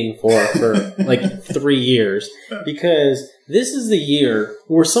been waiting for like 3 years, because this is the year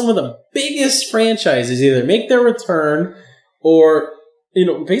where some of the biggest franchises either make their return or,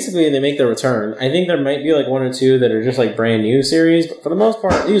 basically they make their return. I think there might be like one or two that are just like brand new series, but for the most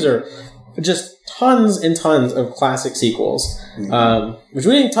part, these are just tons and tons of classic sequels. Mm-hmm. Which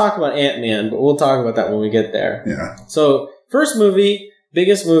we didn't talk about Ant-Man, but we'll talk about that when we get there. Yeah. So, first movie,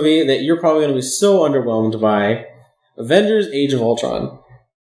 biggest movie that you're probably going to be so underwhelmed by, Avengers Age of Ultron.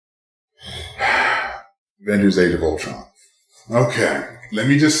 Avengers Age of Ultron. Okay. Let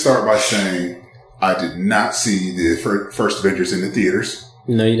me just start by saying I did not see the first Avengers in the theaters.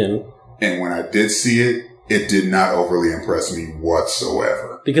 No, you didn't. And when I did see it, it did not overly impress me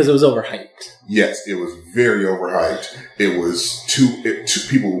whatsoever. Because it was overhyped. Yes, it was very overhyped. It was too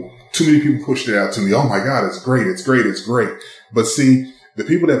many people pushed it out to me. Oh my God, it's great, it's great, it's great. But see, the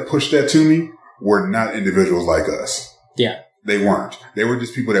people that pushed that to me were not individuals like us. Yeah. They weren't. They were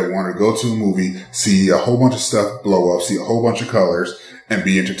just people that wanted to go to a movie, see a whole bunch of stuff blow up, see a whole bunch of colors, and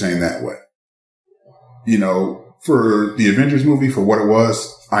be entertained that way. For the Avengers movie, for what it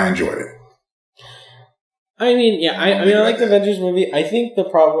was, I enjoyed it. I mean, yeah, I like the Avengers movie. I think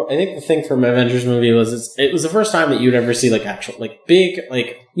the thing from Avengers movie was it was the first time that you'd ever see like actual, like big,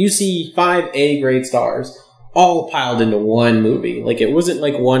 like you see 5 A grade stars all piled into one movie. Like it wasn't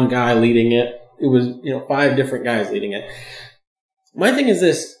like one guy leading it. It was, 5 different guys leading it. My thing is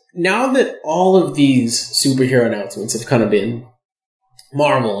this, now that all of these superhero announcements have kind of been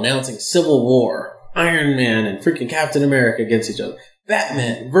Marvel announcing Civil War, Iron Man and freaking Captain America against each other,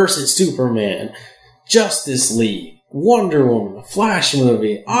 Batman versus Superman, Justice League, Wonder Woman, the Flash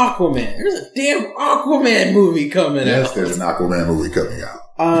movie, Aquaman. There's a damn Aquaman movie coming out. Yes, there's an Aquaman movie coming out.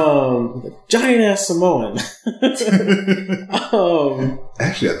 The giant ass Samoan.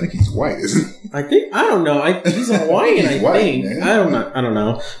 Actually, I think he's white, isn't he? I don't know. He's Hawaiian, he's white, think. Man. I don't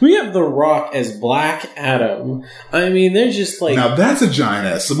know. We have The Rock as Black Adam. I mean, there's just like... Now that's a giant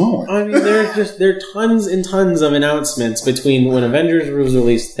ass Samoan. I mean, there are tons and tons of announcements between when Avengers was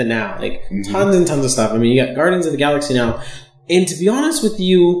released to now. Like, tons and tons of stuff. I mean, you got Guardians of the Galaxy now. And to be honest with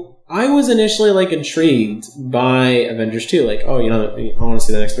you, I was initially like intrigued by Avengers 2. Like, I want to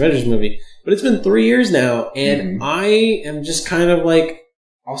see the next Avengers movie. But it's been 3 years now, and I am just kind of like,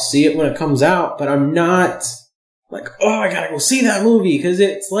 I'll see it when it comes out, but I'm not like, I gotta go see that movie, because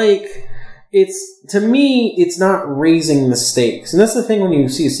it's like, to me, it's not raising the stakes. And that's the thing when you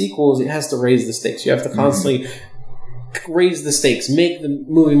see sequels, it has to raise the stakes. You have to constantly raise the stakes, make the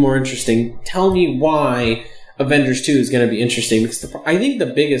movie more interesting. Tell me why Avengers 2 is going to be interesting, because I think the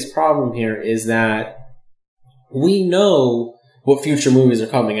biggest problem here is that we know what future movies are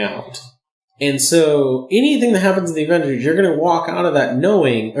coming out. And so anything that happens in the Avengers, you're going to walk out of that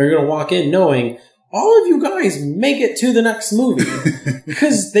knowing, or you're going to walk in knowing, all of you guys make it to the next movie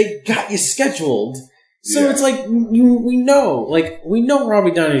because they got you scheduled. So it's like, we know Robbie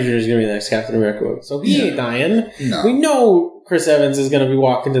Downey Jr. is going to be the next Captain America movie. So he ain't dying. No. We know Chris Evans is going to be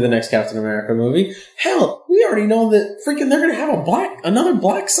walking to the next Captain America movie. Hell, we already know that freaking they're going to have another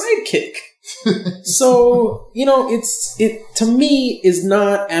black sidekick. So, it to me is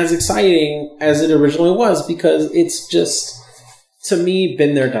not as exciting as it originally was, because it's just, to me,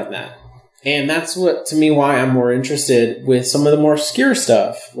 been there, done that. And that's why I'm more interested with some of the more obscure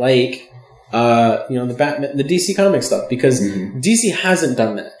stuff, like, the Batman, the DC comic stuff, because DC hasn't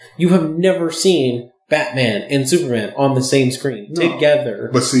done that. You have never seen Batman and Superman on the same screen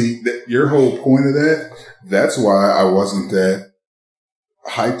together. But see, your whole point of that's why I wasn't that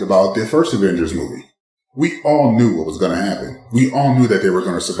hyped about the first Avengers movie. We all knew what was going to happen. We all knew that they were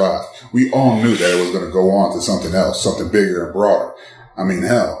going to survive. We all knew that it was going to go on to something else, something bigger and broader. I mean,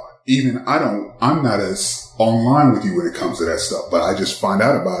 hell, even I'm not as online with you when it comes to that stuff, but I just find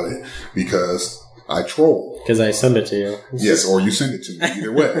out about it because I troll. Because I send it to you. Yes, or you send it to me,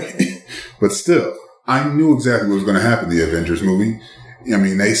 either way. But still, I knew exactly what was going to happen in the Avengers movie. I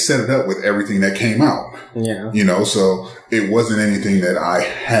mean, they set it up with everything that came out. Yeah. So it wasn't anything that I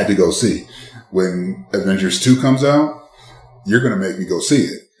had to go see. When Avengers 2 comes out, you're going to make me go see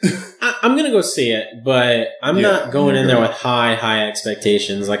it. I'm going to go see it, but I'm not going in there with high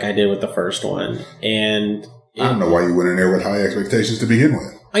expectations like I did with the first one. And I don't know why you went in there with high expectations to begin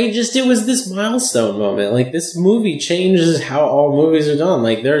with. It was this milestone moment. Like, this movie changes how all movies are done.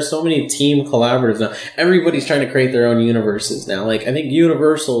 Like, there are so many team collaboratives now. Everybody's trying to create their own universes now. Like, I think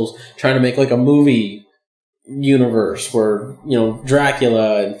Universal's trying to make, like, a movie universe where,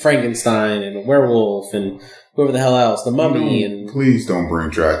 Dracula and Frankenstein and a werewolf and whoever the hell else, the mummy and... Please don't bring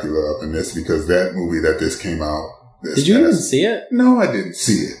Dracula up in this, because that movie that this came out... Did you even see it? No, I didn't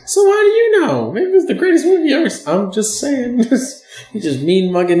see it. So why do you know? Maybe it's the greatest movie ever. I'm just saying. You just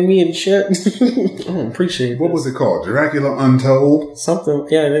mean mugging me and shit. I don't appreciate it. What was it called? Dracula Untold? Something.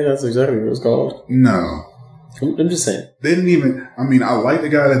 Yeah, I think that's exactly what it was called. No. I'm just saying. They didn't even... I mean, I like the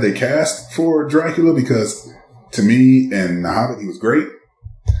guy that they cast for Dracula, because to me, in The Hobbit, he was great.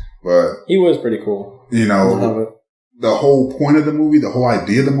 But... He was pretty cool. The whole point of the movie, the whole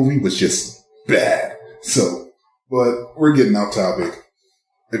idea of the movie was just bad. So... But we're getting off topic.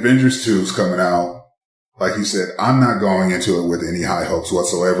 Avengers 2 is coming out. Like you said, I'm not going into it with any high hopes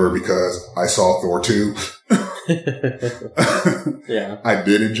whatsoever, because I saw Thor 2. Yeah. I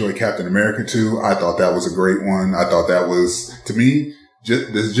did enjoy Captain America 2. I thought that was a great one. I thought that was, to me, this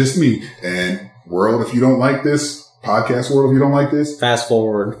is just me. And world, if you don't like this, podcast world, if you don't like this, fast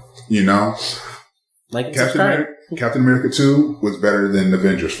forward. Like Captain America 2 was better than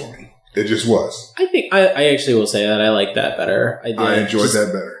Avengers for me. It just was. I think I actually will say that I like that better. I enjoyed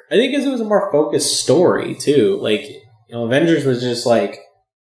that better. I think because it was a more focused story too. Like, Avengers was just like,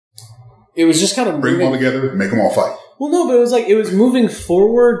 it was just kind of bring them all together, make them all fight. Well, no, but it was moving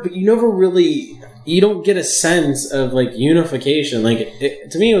forward, but you don't get a sense of like unification. Like,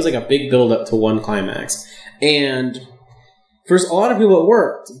 to me, it was like a big build up to one climax, and for a lot of people it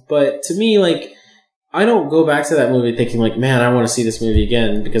worked, but to me, like, I don't go back to that movie thinking like, man, I want to see this movie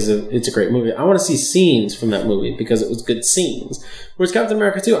again because it's a great movie. I want to see scenes from that movie because it was good scenes. Whereas Captain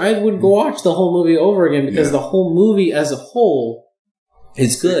America 2, I would go watch the whole movie over again because the whole movie as a whole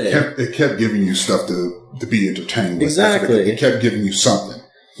is good. It kept giving you stuff to be entertained with. Exactly. It kept giving you something.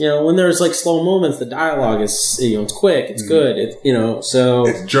 When there's like slow moments, the dialogue is, it's quick, it's good, so...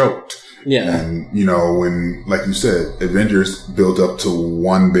 It's joked. Yeah. And, when, like you said, Avengers built up to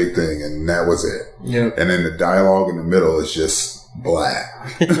one big thing, and that was it. Yep. And then the dialogue in the middle is just blah.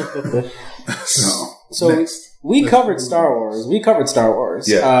 So next. We covered Star Wars.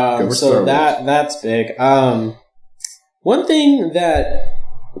 Yeah. That's big. One thing that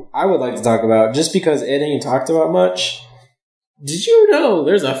I would like to talk about, just because it ain't talked about much, did you know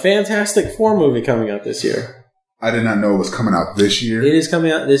there's a Fantastic Four movie coming out this year? I did not know it was coming out this year. It is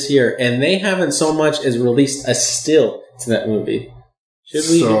coming out this year, and they haven't so much as released a still to that movie. Should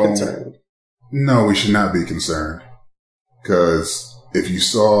we be concerned? No, we should not be concerned. Because if you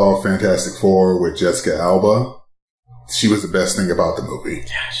saw Fantastic Four with Jessica Alba, she was the best thing about the movie.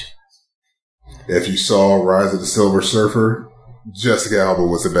 Yeah, she was. If you saw Rise of the Silver Surfer, Jessica Alba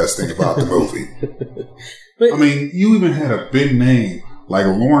was the best thing about the movie. But, I mean, you even had a big name like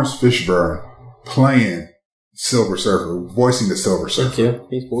Lawrence Fishburne playing Silver Surfer, voicing the Silver Surfer.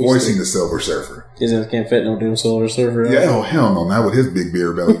 He's voicing the Silver Surfer. His ass can't fit no damn Silver Surfer. Yeah, hell no, not with his big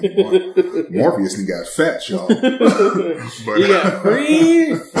beer belly. Morpheus, he got fat, y'all. But, he got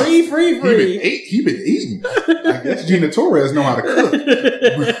free. He been eating. I guess Gina Torres know how to cook.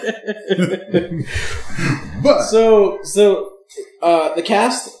 But so the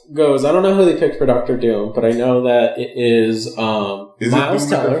cast goes. I don't know who they picked for Dr. Doom, but I know that it is Miles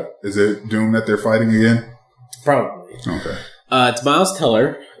Teller. Is it Doom that they're fighting again? Probably. Okay. It's Miles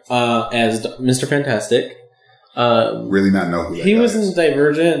Teller as Mr. Fantastic. Really not know who that he guy was is. in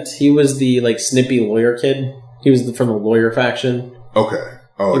Divergent. He was the snippy lawyer kid. He was from the lawyer faction. Okay.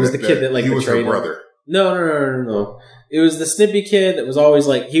 Oh, he was the kid that he was her betrayed brother. him. No. It was the snippy kid that was always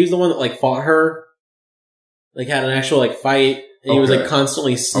he was the one that fought her. Had an actual fight. And he was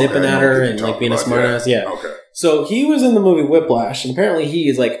constantly snipping at her and being a smartass. Yeah. Okay. So he was in the movie Whiplash, and apparently he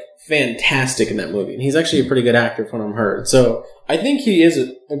is fantastic in that movie. And he's actually a pretty good actor from what I've heard. So I think he is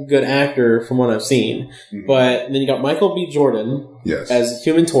a good actor from what I've seen. Mm-hmm. But then you got Michael B. Jordan as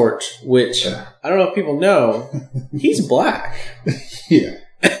Human Torch, which I don't know if people know, he's black. Yeah.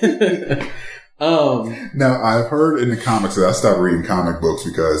 Now, I've heard in the comics that I stopped reading comic books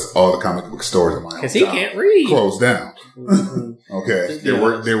because all the comic book stores in my hometown he can't read. Closed down. Mm-hmm. Okay.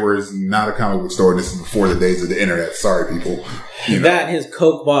 There was not a comic book store. This is before the days of the internet. Sorry, people. That his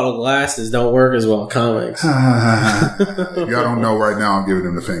Coke bottle glasses don't work as well. Comics. If y'all don't know right now, I'm giving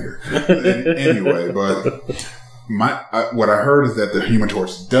him the finger. Anyway, but what I heard is that the Human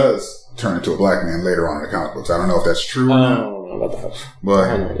Torch does turn into a black man later on in the comic books. I don't know if that's true or not. About that.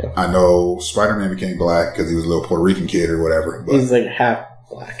 But I know Spider-Man became black because he was a little Puerto Rican kid or whatever. But he's half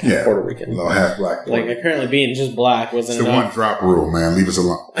black, half Puerto Rican. No, half black. Apparently being just black wasn't it's the enough. one drop rule, man. Leave us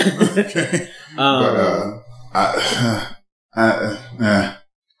alone. Okay. But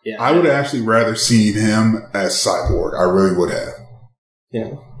I would have actually rather seen him as Cyborg. I really would have.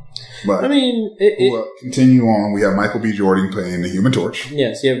 Yeah. But I mean, we'll continue on. We have Michael B. Jordan playing the Human Torch.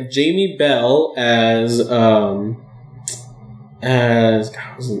 Yes, you have Jamie Bell as the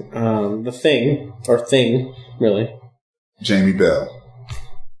Thing, really. Jamie Bell.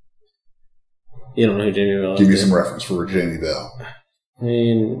 You don't know who Jamie Bell is. Give me some reference for Jamie Bell. I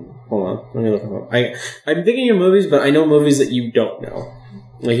mean, hold on. Let me look him up. I'm thinking of movies, but I know movies that you don't know.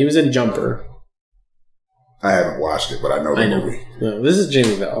 Like, he was in Jumper. I haven't watched it, but I know the movie. No, this is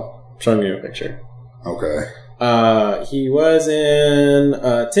Jamie Bell. I'm showing you a picture. Okay. He was in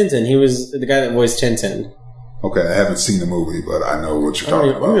Tintin. He was the guy that voiced Tintin. Okay, I haven't seen the movie, but I know what you're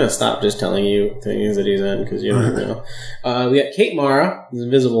talking about. I'm going to stop just telling you things that he's in, because you don't know. We got Kate Mara, the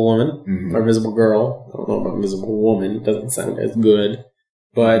Invisible Woman, or Invisible Girl. I don't know about Invisible Woman. It doesn't sound as good.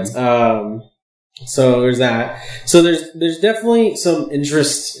 But, so there's that. So there's definitely some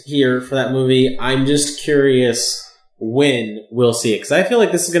interest here for that movie. I'm just curious when we'll see it, because I feel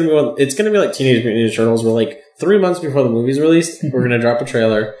like this is going to be, it's going to be like Teenage Mutant Ninja Turtles, where like 3 months before the movie's released, we're going to drop a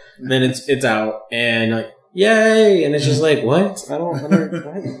trailer, and then it's out, and like, yay! And it's just like, what? I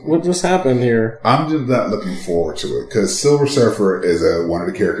don't what just happened here? I'm just not looking forward to it, because Silver Surfer is one of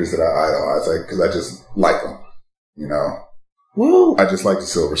the characters that I idolize, because I just like him, you know? Well, I just like the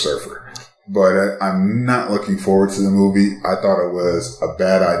Silver Surfer. But I'm not looking forward to the movie. I thought it was a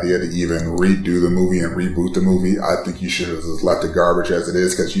bad idea to even redo the movie and reboot the movie. I think you should have just left it garbage as it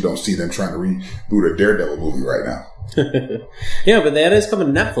is, because you don't see them trying to reboot a Daredevil movie right now. Yeah, but that is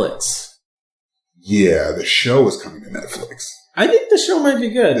coming to Netflix. Yeah, the show is coming to Netflix. I think the show might be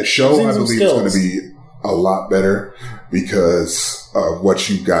good. The show, I believe, is going to be a lot better because of what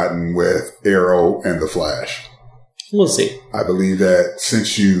you've gotten with Arrow and The Flash. We'll see. I believe that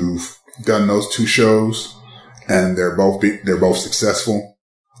since you've done those two shows and they're both successful,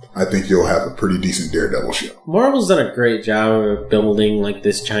 I think you'll have a pretty decent Daredevil show. Marvel's done a great job of building like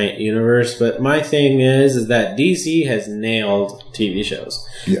this giant universe, but my thing is that DC has nailed TV shows.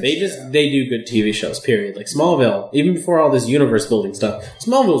 Yes, they do good TV shows, period. Like Smallville, even before all this universe building stuff,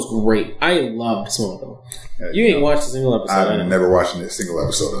 Smallville's great. I loved Smallville. You ain't watched a single episode. I've never watched a single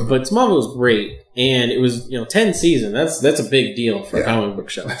episode of it. But Smallville's great, and it was 10 seasons. That's a big deal for a comic book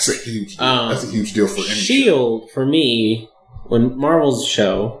show. That's a huge deal. That's a huge deal for any Shield, for me, when Marvel's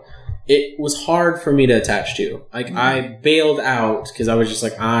show, it was hard for me to attach to. Like, I bailed out because I was just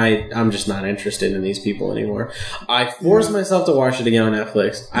like, I'm just not interested in these people anymore. I forced myself to watch it again on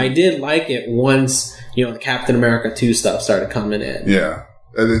Netflix. I did like it once, the Captain America 2 stuff started coming in. Yeah.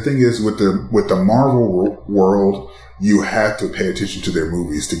 The thing is, with the Marvel world, you have to pay attention to their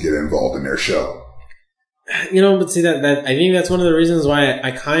movies to get involved in their show. But see that I think that's one of the reasons why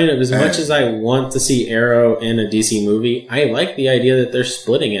I kind of, as much as I want to see Arrow in a DC movie, I like the idea that they're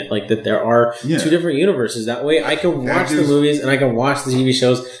splitting it, like that there are two different universes. That way, I can watch the movies and I can watch the TV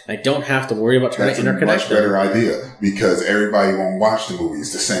shows. And I don't have to worry about trying to interconnect them. That's a much better idea, because everybody won't watch the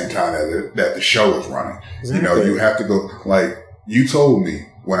movies the same time that the show is running. Exactly. You have to go. Like you told me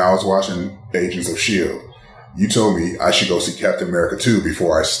when I was watching Agents of S.H.I.E.L.D., you told me I should go see Captain America 2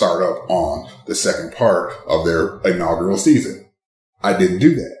 before I start up on the second part of their inaugural season. I didn't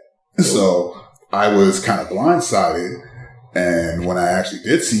do that. So I was kind of blindsided. And when I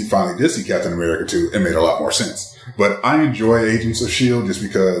actually finally did see Captain America 2, it made a lot more sense. But I enjoy Agents of S.H.I.E.L.D. just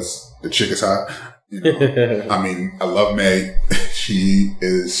because the chick is hot. I mean, I love May. She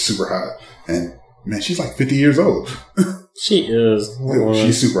is super hot. And man, she's like 50 years old. She is.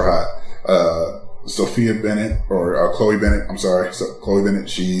 She's super hot. Sophia Bennett or Chloe Bennett. I'm sorry, Chloe Bennett.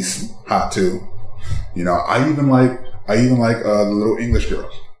 She's hot too. I even like the little English girl.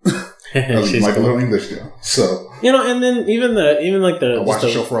 She's like cool. A little English girl. So and then I watch the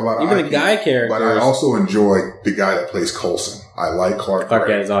show for a lot of even the guy characters. But I also enjoy the guy that plays Coulson. I like Clark Gregg.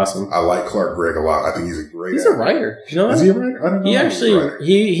 Clark is awesome. I like Clark Gregg a lot. I think he's a great. He's actor. A writer. You know that? Is he a writer? I don't know. He actually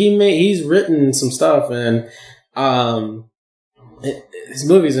he's written some stuff, and his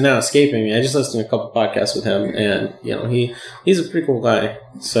movies are now escaping me. I just listened to a couple podcasts with him, and he's a pretty cool guy.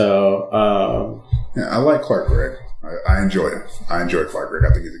 So I like Clark Gregg. I enjoy him. I enjoy Clark Gregg.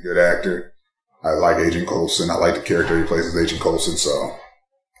 I think he's a good actor. I like Agent Coulson. I like the character he plays as Agent Coulson. So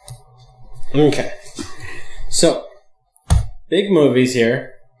okay, so big movies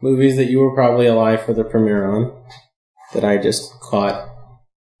here. Movies that you were probably alive for the premiere on, that I just caught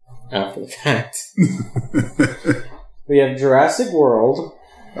after the fact. We have Jurassic World.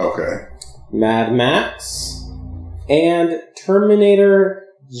 Okay. Mad Max. And Terminator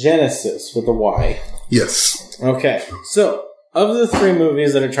Genesis with a Y. Yes. Okay. So, of the 3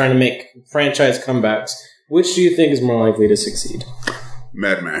 movies that are trying to make franchise comebacks, which do you think is more likely to succeed?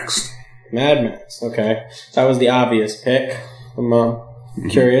 Mad Max. Mad Max. Okay. That was the obvious pick from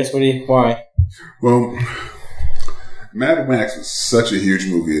Curious? Why? Well, Mad Max was such a huge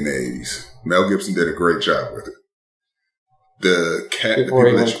movie in the 80s. Mel Gibson did a great job with it. Before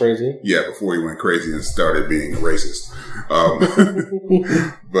he went crazy? Yeah, before he went crazy and started being a racist.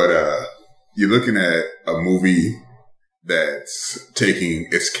 But you're looking at a movie that's taking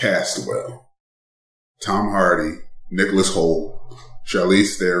its cast well. Tom Hardy, Nicholas Hoult,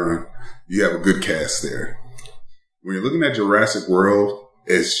 Charlize Theron. You have a good cast there. When you're looking at Jurassic World,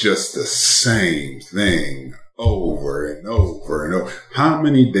 it's just the same thing over and over and over. How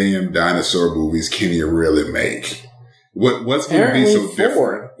many damn dinosaur movies can you really make? What's going to be so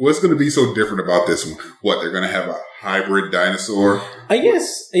different? What's going to be so different about this one? What, they're going to have a hybrid dinosaur? I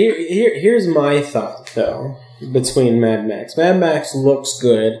guess here's my thought though. Between Mad Max, Mad Max looks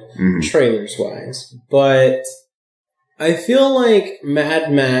good trailers wise, but I feel like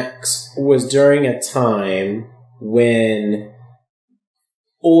Mad Max was during a time when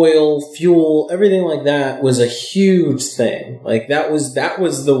oil, fuel, everything like that was a huge thing. Like that was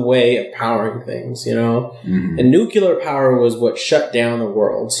the way of powering things, you know? Mm-hmm. And nuclear power was what shut down the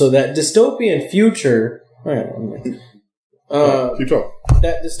world. So that dystopian future, keep talking.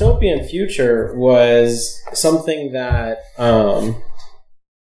 That dystopian future was something that,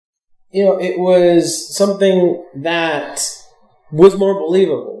 it was something that was more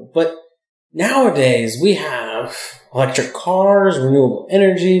believable. But nowadays we have electric cars, renewable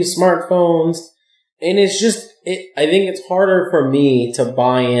energy, smartphones, and it's just, I think it's harder for me to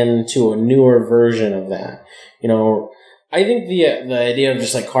buy into a newer version of that. You know, I think the idea of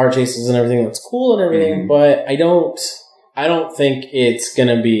just like car chases and everything, that's cool and everything, but I don't think it's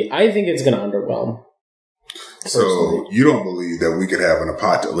gonna be, I think it's gonna underwhelm. So you don't believe that we could have an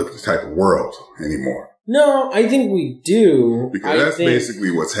apocalyptic type of world anymore? No, I think we do. Because that's basically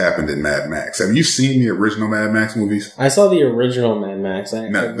what's happened in Mad Max. Have you seen the original Mad Max movies? I saw the original Mad Max.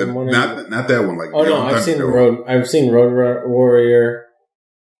 Not that one. Like, oh no, I've seen Road Warrior.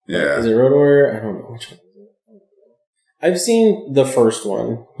 Yeah, is it Road Warrior? I don't know which one. I've seen the first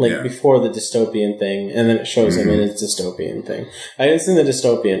one, before the dystopian thing, and then it shows him in his dystopian thing. I haven't seen the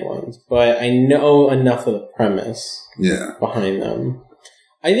dystopian ones, but I know enough of the premise behind them.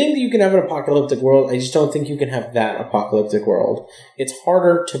 I think that you can have an apocalyptic world. I just don't think you can have that apocalyptic world. It's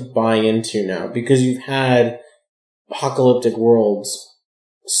harder to buy into now because you've had apocalyptic worlds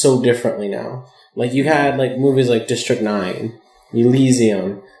so differently now. Like you've had like movies like District 9,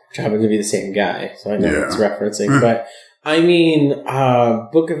 Elysium, which happen to be the same guy, so I know it's referencing. But I mean,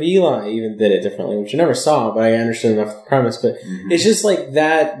 Book of Eli even did it differently, which I never saw, but I understood enough of the premise. But it's just like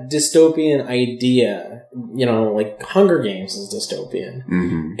that dystopian idea, like Hunger Games is dystopian.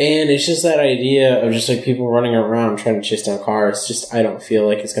 And it's just that idea of just like people running around trying to chase down cars. Just, I don't feel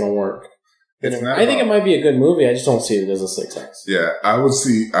like it's going to work. I think it might be a good movie. I just don't see it as a success. Yeah, I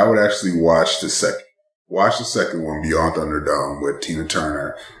would actually watch the second one, Beyond Thunderdome, with Tina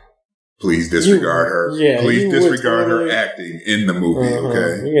Turner. Please disregard her. Yeah, please disregard her acting in the movie,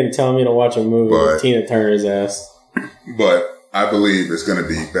 okay? You're going to tell me to watch a movie with Tina Turner's ass. But I believe it's going to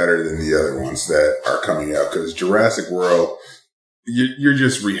be better than the other ones that are coming out, because Jurassic World, you're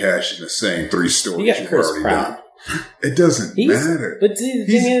just rehashing the same three stories you've already done. It doesn't matter. But the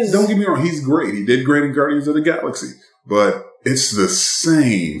thing is... Don't get me wrong, he's great. He did great in Guardians of the Galaxy. But it's the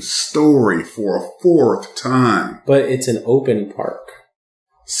same story for a fourth time. But it's an open park.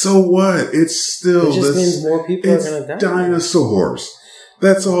 So what? It's still... It just means more people are going to die. Dinosaurs.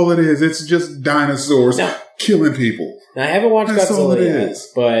 That's all it is. It's just dinosaurs killing people. Now, I haven't watched Godzilla yet,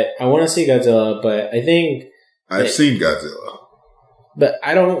 but I want to see Godzilla, but I think... I've seen Godzilla. But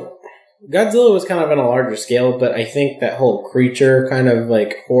I don't... Godzilla was kind of on a larger scale, but I think that whole creature kind of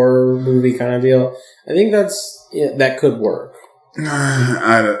like horror movie kind of deal, I think that could work.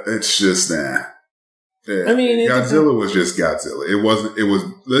 It's just that. Yeah. I mean, Godzilla was just Godzilla. It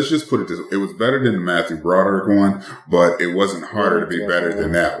was, let's just put it this way. It was better than the Matthew Broderick one, but it wasn't harder to be better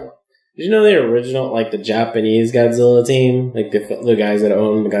than that one. Did you know the original, like the Japanese Godzilla team, like the guys that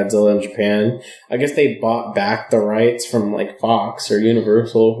owned Godzilla in Japan, I guess they bought back the rights from like Fox or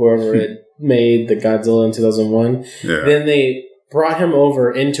Universal, whoever had made the Godzilla in 2001. Yeah. Then they brought him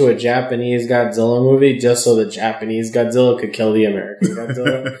over into a Japanese Godzilla movie just so the Japanese Godzilla could kill the American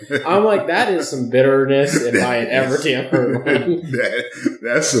Godzilla. I'm like, that is some bitterness if I had ever heard one.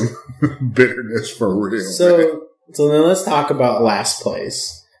 That's some bitterness for real. So then let's talk about last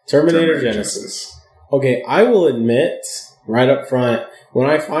place. Terminator Genesis. Okay, I will admit right up front, when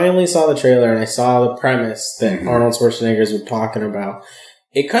I finally saw the trailer and I saw the premise that Arnold Schwarzenegger's been talking about,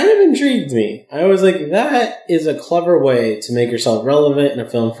 it kind of intrigued me. I was like, that is a clever way to make yourself relevant in a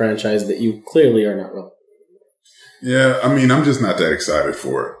film franchise that you clearly are not relevant. Yeah, I mean, I'm just not that excited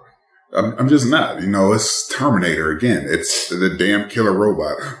for it. I'm just not. You know, it's Terminator again. It's the damn killer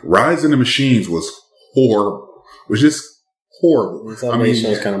robot. Rise of the Machines was horrible. It was just horrible. Salvation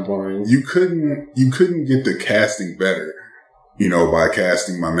was kind of boring. You couldn't get the casting better. You know, by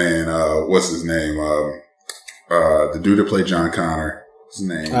casting my man, what's his name? The dude that played John Connor. His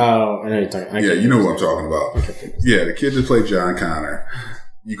name. Oh, I know you're talking. Yeah, you know what I'm talking about. Yeah, the kid that played John Connor.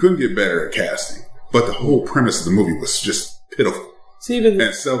 You couldn't get better at casting. But the whole premise of the movie was just pitiful. See, but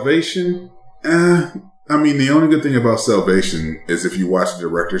and Salvation, I mean, the only good thing about Salvation is if you watch the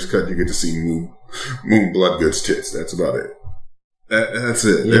director's cut, you get to see Moon Bloodgood's tits. That's about it. That's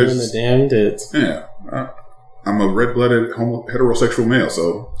it. You and the damn tits. Yeah. I'm a red-blooded heterosexual male,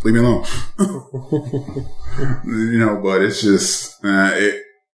 so leave me alone. You know, but it's just,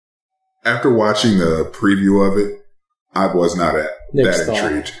 after watching the preview of it, I was not that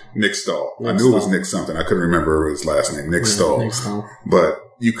intrigued. Nick Stahl. I knew it was Nick something. I couldn't remember his last name. Nick Stahl. Nick Stahl. But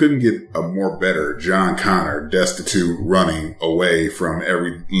you couldn't get a more better John Connor destitute running away from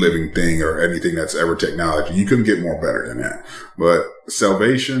every living thing or anything that's ever technology. You couldn't get more better than that. But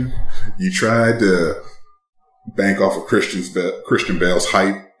Salvation, you tried to bank off of Christian Bale's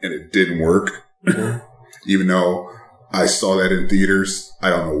hype and it didn't work. Mm-hmm. Even though I saw that in theaters. I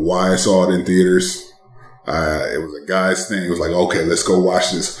don't know why I saw it in theaters. It was a guy's thing. It was like, okay, let's go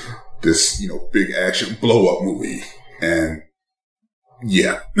watch this, you know, big action blow up movie. And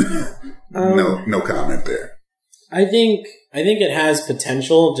yeah, no comment there. I think it has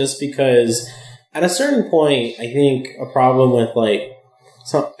potential just because at a certain point, I think a problem with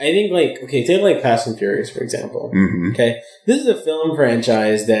okay, take like Fast and Furious, for example. Mm-hmm. Okay. This is a film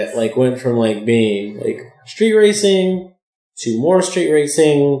franchise that like went from like being like street racing to more street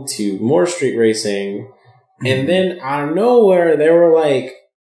racing to more street racing. And then out of nowhere, they were like,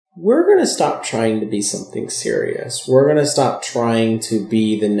 we're going to stop trying to be something serious. We're going to stop trying to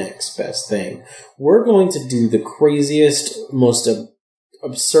be the next best thing. We're going to do the craziest, most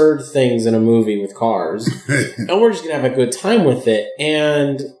absurd things in a movie with cars. And we're just going to have a good time with it.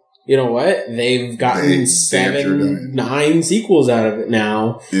 And you know what? They've gotten 9 sequels out of it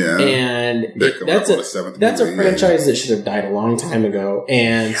now. Yeah. And that's a franchise that should have died a long time ago.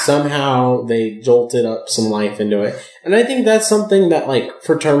 And somehow they jolted up some life into it. And I think that's something that, like,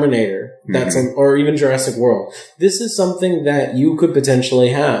 for Terminator, or even Jurassic World, this is something that you could potentially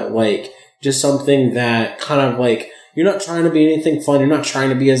have. Like, just something that kind of, like, you're not trying to be anything fun. You're not trying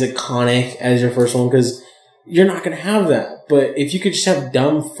to be as iconic as your first one because you're not going to have that. But if you could just have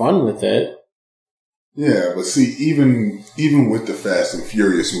dumb fun with it. Yeah, but see, even with the Fast and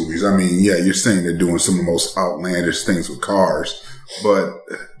Furious movies, I mean, yeah, you're saying they're doing some of the most outlandish things with cars, but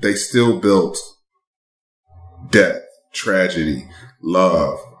they still built death, tragedy,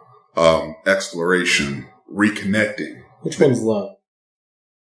 love, exploration, reconnecting. Which one's love?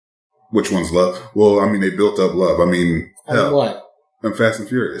 Which one's love? Well, I mean, they built up love. I mean, hell, what? I'm Fast and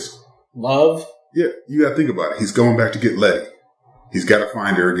Furious. Love? Yeah, you gotta think about it. He's going back to get Letty. He's got to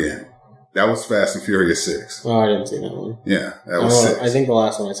find her again. That was Fast and Furious 6. Oh, I didn't see that one. Yeah, that was 6. I think the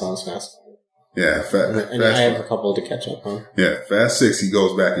last one I saw was Fast. Yeah, and I have a couple to catch up on. Yeah, Fast 6, he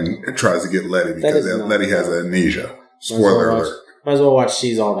goes back and tries to get Letty because Letty has amnesia. Spoiler alert. Might as well watch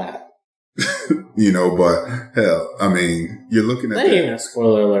She's All That. You know, but hell, I mean, you're looking at that. Ain't even a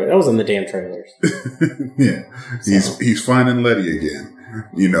spoiler alert. That was in the damn trailers. Yeah, he's finding Letty again.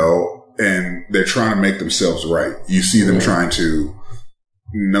 You know. And they're trying to make themselves right. You see them trying to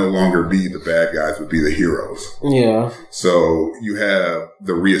no longer be the bad guys, but be the heroes. Yeah. So you have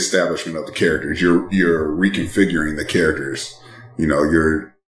the reestablishment of the characters. You're reconfiguring the characters. You know,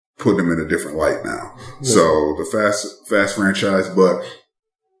 you're putting them in a different light now. Yeah. So the Fast franchise, but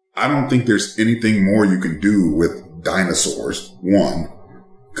I don't think there's anything more you can do with dinosaurs. One,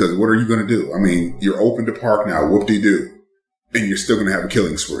 because what are you going to do? I mean, you're open to park now. Whoop-de-doo. And you're still going to have a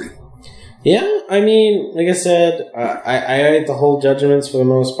killing spree. Yeah, I mean, like I said, I the whole judgments for the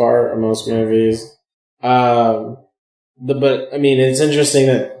most part on most movies. But I mean, it's interesting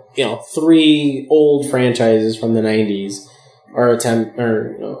that, you know, 3 old franchises from the 90s are I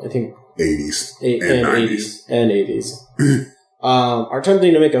think 80s and 80s are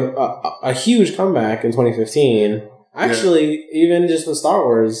attempting to make a huge comeback in 2015. Actually, even just the Star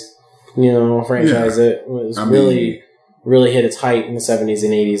Wars, you know, franchise that was really hit its height in the 70s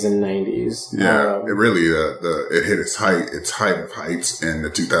and 80s and 90s. Yeah, it really it hit its height of heights in the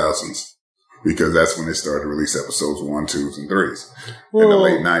 2000s because that's when they started to release episodes 1, 2s, and 3s in the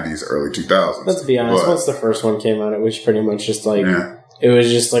late 90s, early 2000s. Let's be honest. Once the first one came out, it was pretty much just like it was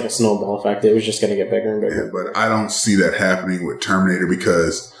just like a snowball effect. It was just going to get bigger and bigger. Yeah, but I don't see that happening with Terminator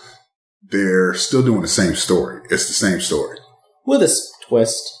because they're still doing the same story. It's the same story. With a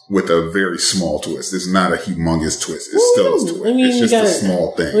twist. With a very small twist. It's not a humongous twist. It's still a twist. I mean, it's just a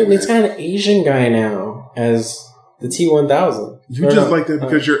small thing. Wait, it's got an Asian guy now as the T-1000. You just like that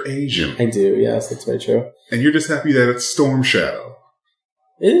because you're Asian. I do, yes, that's very true. And you're just happy that it's Storm Shadow.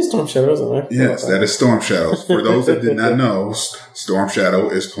 It is Storm Shadow, isn't it? Yes, that is Storm Shadow. For those that did not know, Storm Shadow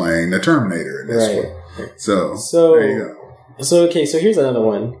is playing the Terminator in this one. So there you go. So here's another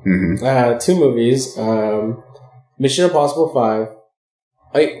one. Mm-hmm. 2 movies. Mission Impossible 5.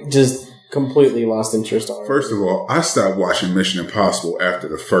 I just completely lost interest on it. First of all, I stopped watching Mission Impossible after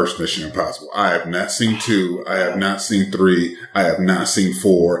the first Mission Impossible. I have not seen 2. I have not seen 3. I have not seen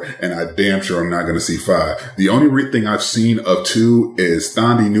 4. And I damn sure I'm not going to see 5. The only thing I've seen of 2 is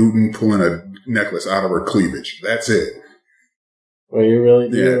Thandie Newton pulling a necklace out of her cleavage. That's it. Well, you really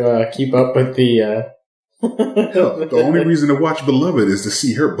do keep up with the... Hell, the only reason to watch Beloved is to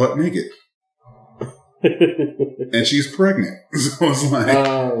see her butt naked. And she's pregnant. So it's like...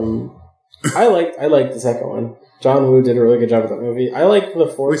 I like the second one. John Woo did a really good job with that movie. I like the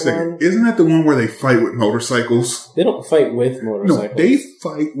fourth Wait a second. one. Isn't that the one where they fight with motorcycles? They don't fight with motorcycles. No, they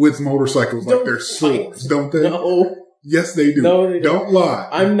fight with motorcycles like they're swords, don't they? No. Yes, they do. No, they don't lie.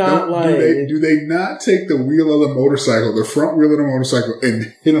 I'm not lying. Do they not take the wheel of the motorcycle, the front wheel of the motorcycle,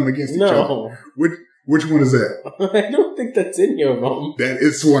 and hit them against each other? Which one is that? I don't think that's any of them. That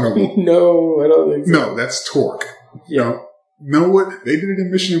is one of them. No, I don't think so. No, that's Torque. Yeah. No, what? They did it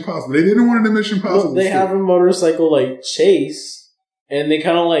in Mission Impossible. They didn't want it in Mission Impossible. Well, they have a motorcycle, chase, and they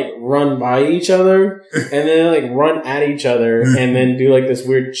kind of, run by each other, and then they, run at each other, and then do, this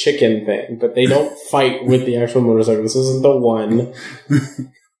weird chicken thing. But they don't fight with the actual motorcycle. This isn't the one.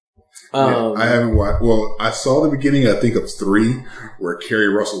 I haven't watched. Well, I saw the beginning, I think, of 3, where Kerry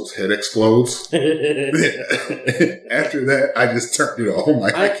Russell's head explodes. After that, I just turned it off. I'm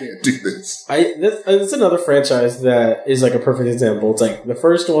like, I can't do this. It's another franchise that is a perfect example. It's the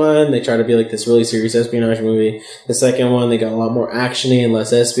first one, they try to be this really serious espionage movie. The second one, they got a lot more actiony and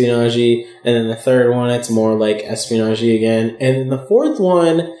less espionage-y. And then the third one, it's more espionage-y again. And then the fourth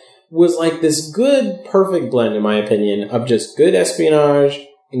one was this good, perfect blend, in my opinion, of just good espionage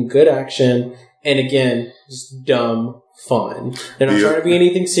and good action, and again, just dumb fun. They're not trying to be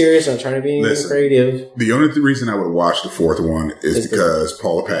anything serious, they're not trying to be anything creative. The only reason I would watch the fourth one is because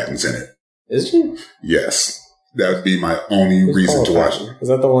Paula Patton's in it. Is she? Yes. That would be my only reason to watch it. Is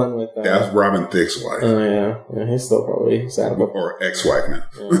that the one with... That's Robin Thicke's wife. Oh, yeah. He's still probably sad about it. Or ex-wife now.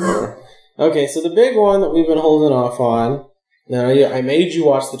 Yeah. Okay, so the big one that we've been holding off on... Now, I made you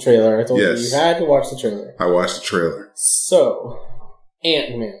watch the trailer. I told you had to watch the trailer. I watched the trailer. So...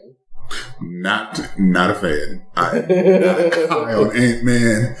 Ant-Man. Not a fan. I'm not high on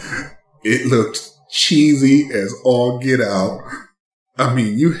Ant-Man. It looked cheesy as all get out. I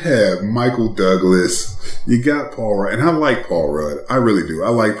mean, you have Michael Douglas. You got Paul Rudd. And I like Paul Rudd. I really do. I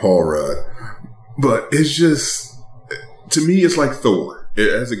like Paul Rudd. But it's just, to me, it's like Thor.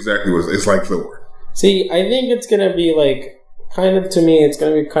 That's exactly what it's like Thor. See, I think it's going to be to me, it's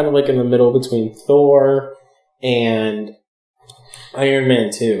going to be kind of in the middle between Thor and Iron Man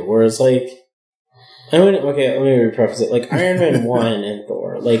 2, whereas let me preface it. Iron Man 1 and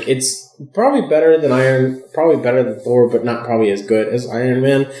Thor, it's probably better than Thor, but not probably as good as Iron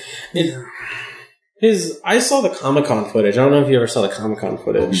Man. I saw the Comic-Con footage. I don't know if you ever saw the Comic-Con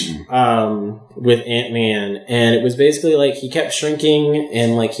footage with Ant-Man, and it was basically he kept shrinking,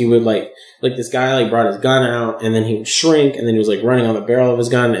 and he would this guy brought his gun out, and then he would shrink, and then he was running on the barrel of his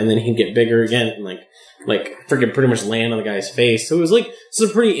gun, and then he'd get bigger again, and freaking pretty much land on the guy's face. So it was some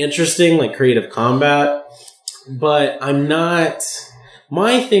pretty interesting creative combat. But I'm not.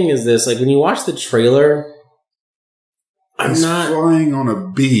 My thing is this: when you watch the trailer, He's flying on a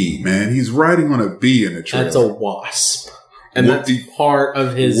bee, man. He's riding on a bee in the trailer. That's a wasp. And that's part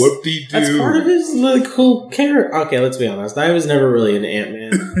of his... Whoop-de-doo. That's part of his cool character. Okay, let's be honest. I was never really an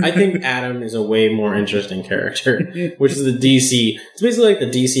Ant-Man. I think Adam is a way more interesting character, which is the DC... It's basically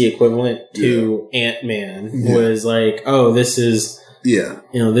the DC equivalent to Ant-Man. Was this is... Yeah.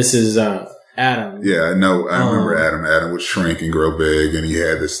 This is Adam. Yeah, I know. I remember Adam. Adam would shrink and grow big, and he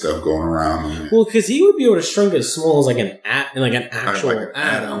had this stuff going around. Well, because he would be able to shrink as small as an actual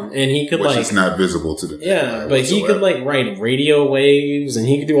atom, and he could which is not visible to the but whatsoever. He could write radio waves, and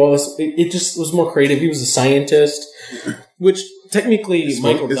he could do all this. It just was more creative. He was a scientist, which technically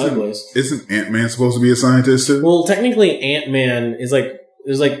Michael Douglas isn't Ant-Man supposed to be a scientist too? Well, technically Ant-Man is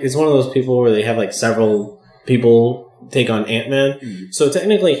it's one of those people where they have several people take on Ant-Man. Mm-hmm. So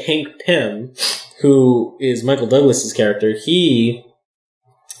technically Hank Pym, who is Michael Douglas's character, he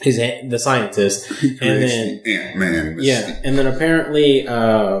is the scientist. He creates the Ant-Man mystique. Yeah, and then apparently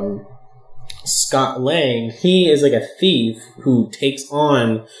Scott Lang, he is like a thief who takes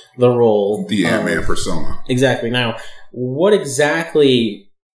on the role. The Ant-Man persona. Exactly. Now, what exactly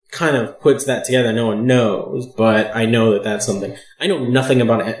kind of puts that together, no one knows, but I know that that's something. I know nothing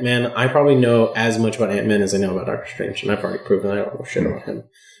about Ant-Man. I probably know as much about Ant-Man as I know about Doctor Strange, and I've already proven I don't know shit about him.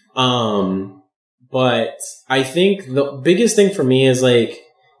 But I think the biggest thing for me is, like,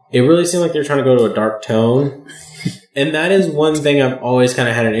 it really seemed like they're trying to go to a dark tone. And that is one thing I've always kind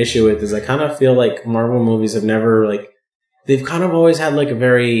of had an issue with, is I kind of feel like Marvel movies have never, like, they've kind of always had, like, a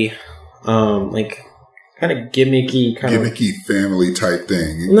very, like, kind of gimmicky family type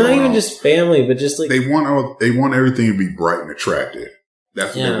thing. Not even just family, but just like they want everything to be bright and attractive.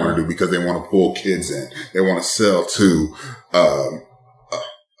 That's what they want to do, because they want to pull kids in. They want to sell to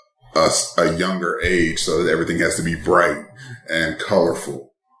a younger age, so that everything has to be bright and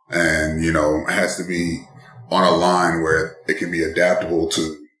colorful, and it has to be on a line where it can be adaptable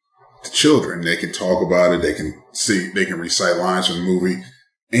to children. They can talk about it. They can recite lines from the movie.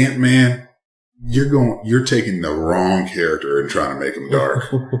 Ant-Man. You're taking the wrong character and trying to make him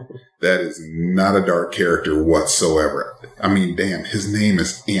dark. That is not a dark character whatsoever. I mean, damn, his name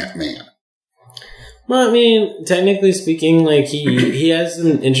is Ant-Man. Well, I mean, technically speaking, like, he has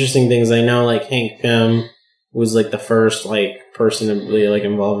some interesting things. I know, like, Hank Pym was, like, the first, like, person to be, like,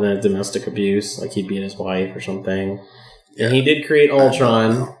 involved in a domestic abuse. Like, he beat his wife or something. Yeah. And he did create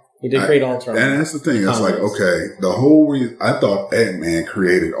Ultron. He did create Ultron. And that's the thing. It's like, okay, the whole reason I thought Ant-Man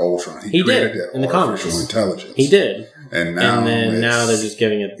created Ultron. He created did that in the artificial comics. Intelligence. He did. And now they're just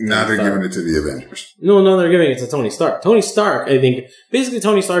giving it. Now they're giving it to the Avengers. No, they're giving it to Tony Stark. Tony Stark, I think, basically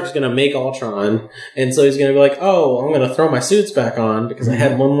Tony Stark is going to make Ultron, and so he's going to be like, "Oh, I'm going to throw my suits back on because I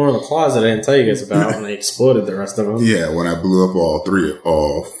had one more in the closet I didn't tell you guys about, and I exploded the rest of them." Yeah, when I blew up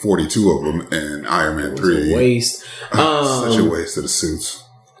all 42 of them in Iron Man 3. It was a waste. Such a waste of the suits.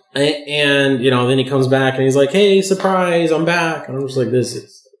 And then he comes back and he's like, "Hey, surprise, I'm back." And I'm just like, this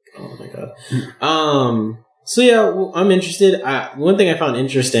is, oh my god. So yeah, I'm interested. One thing I found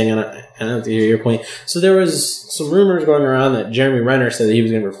interesting, and I have to hear your point. So there was some rumors going around that Jeremy Renner said that he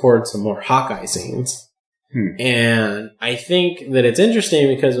was going to record some more Hawkeye scenes. And I think that it's interesting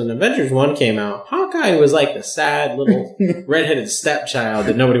because when Avengers 1 came out, Hawkeye was like the sad little redheaded stepchild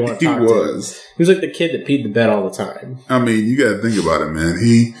that nobody wanted to talk to. He was like the kid that peed the bed all the time. I mean, you got to think about it, man.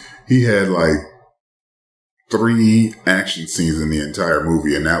 He had like 3 action scenes in the entire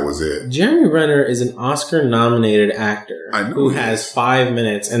movie, and that was it. Jeremy Renner is an Oscar-nominated actor who has 5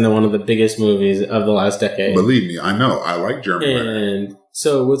 minutes in one of the biggest movies of the last decade. Believe me, I know. I like Jeremy Renner. And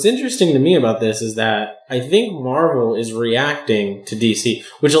so what's interesting to me about this is that I think Marvel is reacting to DC,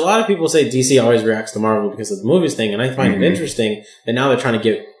 which a lot of people say DC always reacts to Marvel because of the movies thing, and I find it interesting that now they're trying to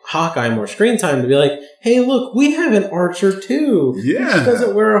give Hawkeye more screen time to be like, hey, look, we have an Archer too. Yeah. He just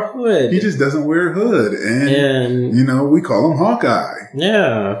doesn't wear a hood. He just doesn't wear a hood. And we call him Hawkeye.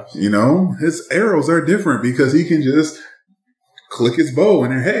 Yeah. His arrows are different because he can just click his bow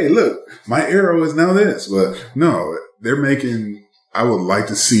and hey, look, my arrow is now this. But no, I would like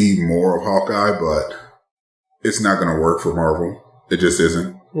to see more of Hawkeye, but it's not going to work for Marvel. It just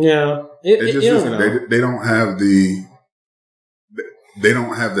isn't. Yeah. It just isn't. They don't have they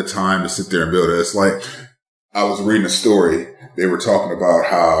don't have the time to sit there and build it. It's like, I was reading a story. They were talking about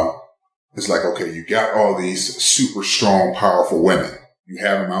how it's like, okay, you got all these super strong, powerful women. You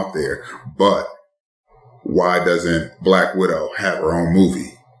have them out there, but why doesn't Black Widow have her own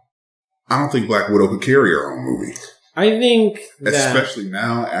movie? I don't think Black Widow could carry her own movie. I think especially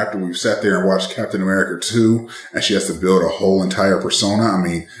now, after we've sat there and watched Captain America 2, and she has to build a whole entire persona. I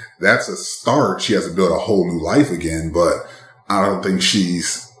mean, that's a start. She has to build a whole new life again, but I don't think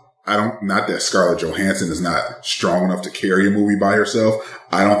not that Scarlett Johansson is not strong enough to carry a movie by herself.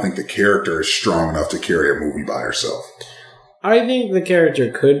 I don't think the character is strong enough to carry a movie by herself. I think the character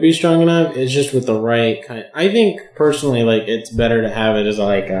could be strong enough. It's just with the right kind. I think personally, like, it's better to have it as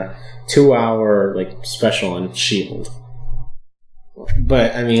like a 2-hour like special on S.H.I.E.L.D.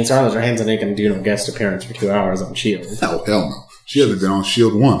 But I mean, Scarlett Johansson ain't gonna do no guest appearance for 2 hours on S.H.I.E.L.D. Oh hell no! She hasn't been on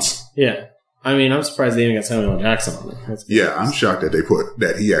S.H.I.E.L.D. once. Yeah. I mean, I'm surprised they even got Samuel L. Jackson on it. Yeah, I'm shocked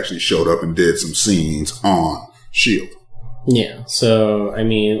that he actually showed up and did some scenes on S.H.I.E.L.D. Yeah, so, I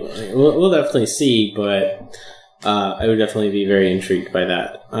mean, we'll definitely see, but I would definitely be very intrigued by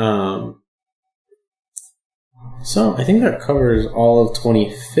that. So, I think that covers all of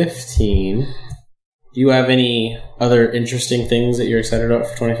 2015. Do you have any other interesting things that you're excited about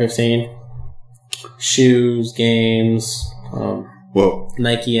for 2015? Shoes, games,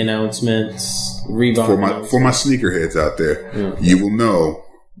 Nike announcements, Reebok for my sneakerheads out there, You will know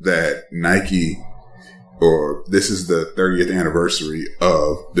that Nike, or this is the 30th anniversary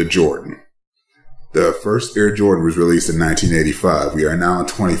of the Jordan. The first Air Jordan was released in 1985. We are now in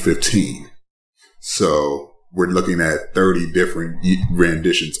 2015. So we're looking at 30 different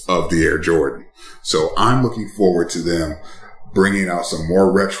renditions of the Air Jordan. So I'm looking forward to them bringing out some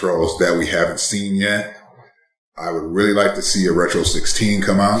more retros that we haven't seen yet. I would really like to see a Retro 16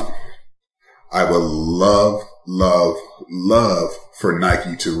 come out. I would love for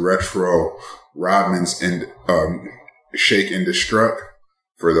Nike to retro Rodman's and Shake and Destruct.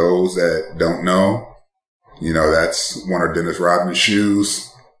 For those that don't know, that's one of Dennis Rodman's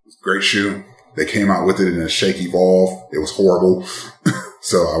shoes. Great shoe. They came out with it in a Shake Evolve. It was horrible.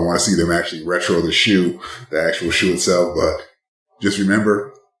 So I want to see them actually retro the shoe, the actual shoe itself. But just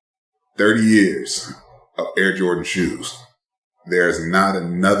remember, 30 years of Air Jordan shoes. There's not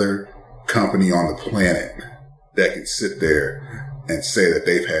another company on the planet that can sit there and say that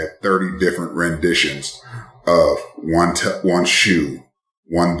they've had 30 different renditions of one shoe,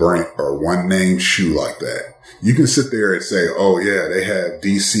 one brand or one named shoe like that. You can sit there and say, oh yeah, they have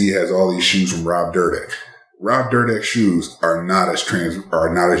DC has all these shoes from Rob Dyrdek. Rob Dyrdek shoes are not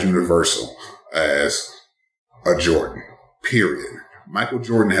as universal as a Jordan, period. Michael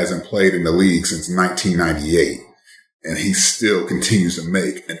Jordan hasn't played in the league since 1998 and he still continues to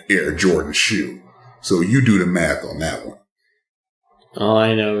make an Air Jordan shoe. So you do the math on that one. All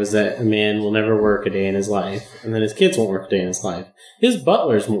I know is that a man will never work a day in his life, and then his kids won't work a day in his life. His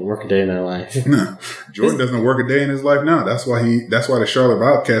butlers won't work a day in their life. No, Jordan doesn't work a day in his life now. That's why the Charlotte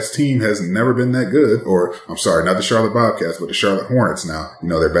Bobcats team has never been that good. Or I'm sorry, not the Charlotte Bobcats, but the Charlotte Hornets now.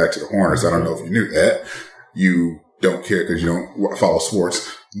 They're back to the Hornets. I don't know if you knew that. You don't care because you don't follow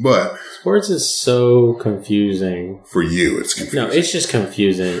sports. But sports is so confusing. For you, it's confusing. No, it's just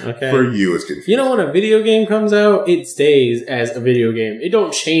confusing, okay? For you, it's confusing. When a video game comes out, it stays as a video game. It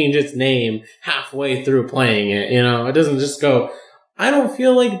don't change its name halfway through playing it, It doesn't just go, I don't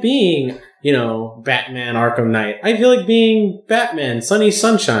feel like being, Batman Arkham Knight. I feel like being Batman Sunny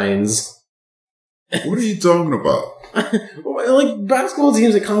Sunshines. What are you talking about? Like, basketball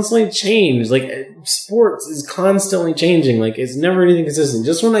teams that constantly change. Like, sports is constantly changing. Like, it's never anything consistent.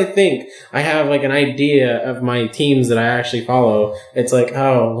 Just when I think I have, like, an idea of my teams that I actually follow, it's like,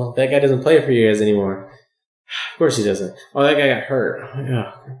 oh, well, that guy doesn't play for you guys anymore. Of course he doesn't. Oh, that guy got hurt.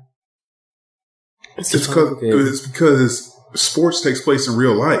 Yeah. It's because sports takes place in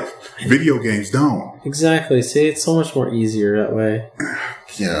real life. Video games don't. Exactly. See, it's so much more easier that way.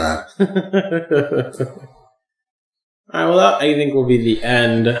 Yeah. All right, well, that I think will be the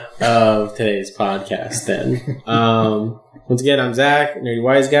end of today's podcast then. Once again, I'm Zach, Nerdy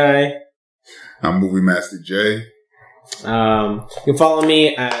Wise Guy. I'm Movie Master J. You can follow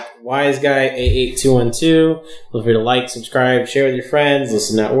me at WiseGuy88212. Feel free to like, subscribe, share with your friends,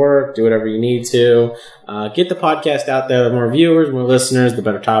 listen at work, do whatever you need to. Get the podcast out there. The more viewers, more listeners, the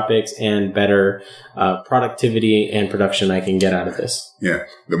better topics and better productivity and production I can get out of this. Yeah.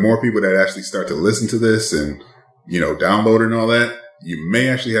 The more people that actually start to listen to this and download and all that, you may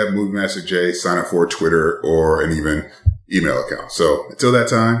actually have Movie Master J sign up for a Twitter or an even email account. So until that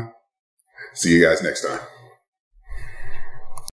time, see you guys next time.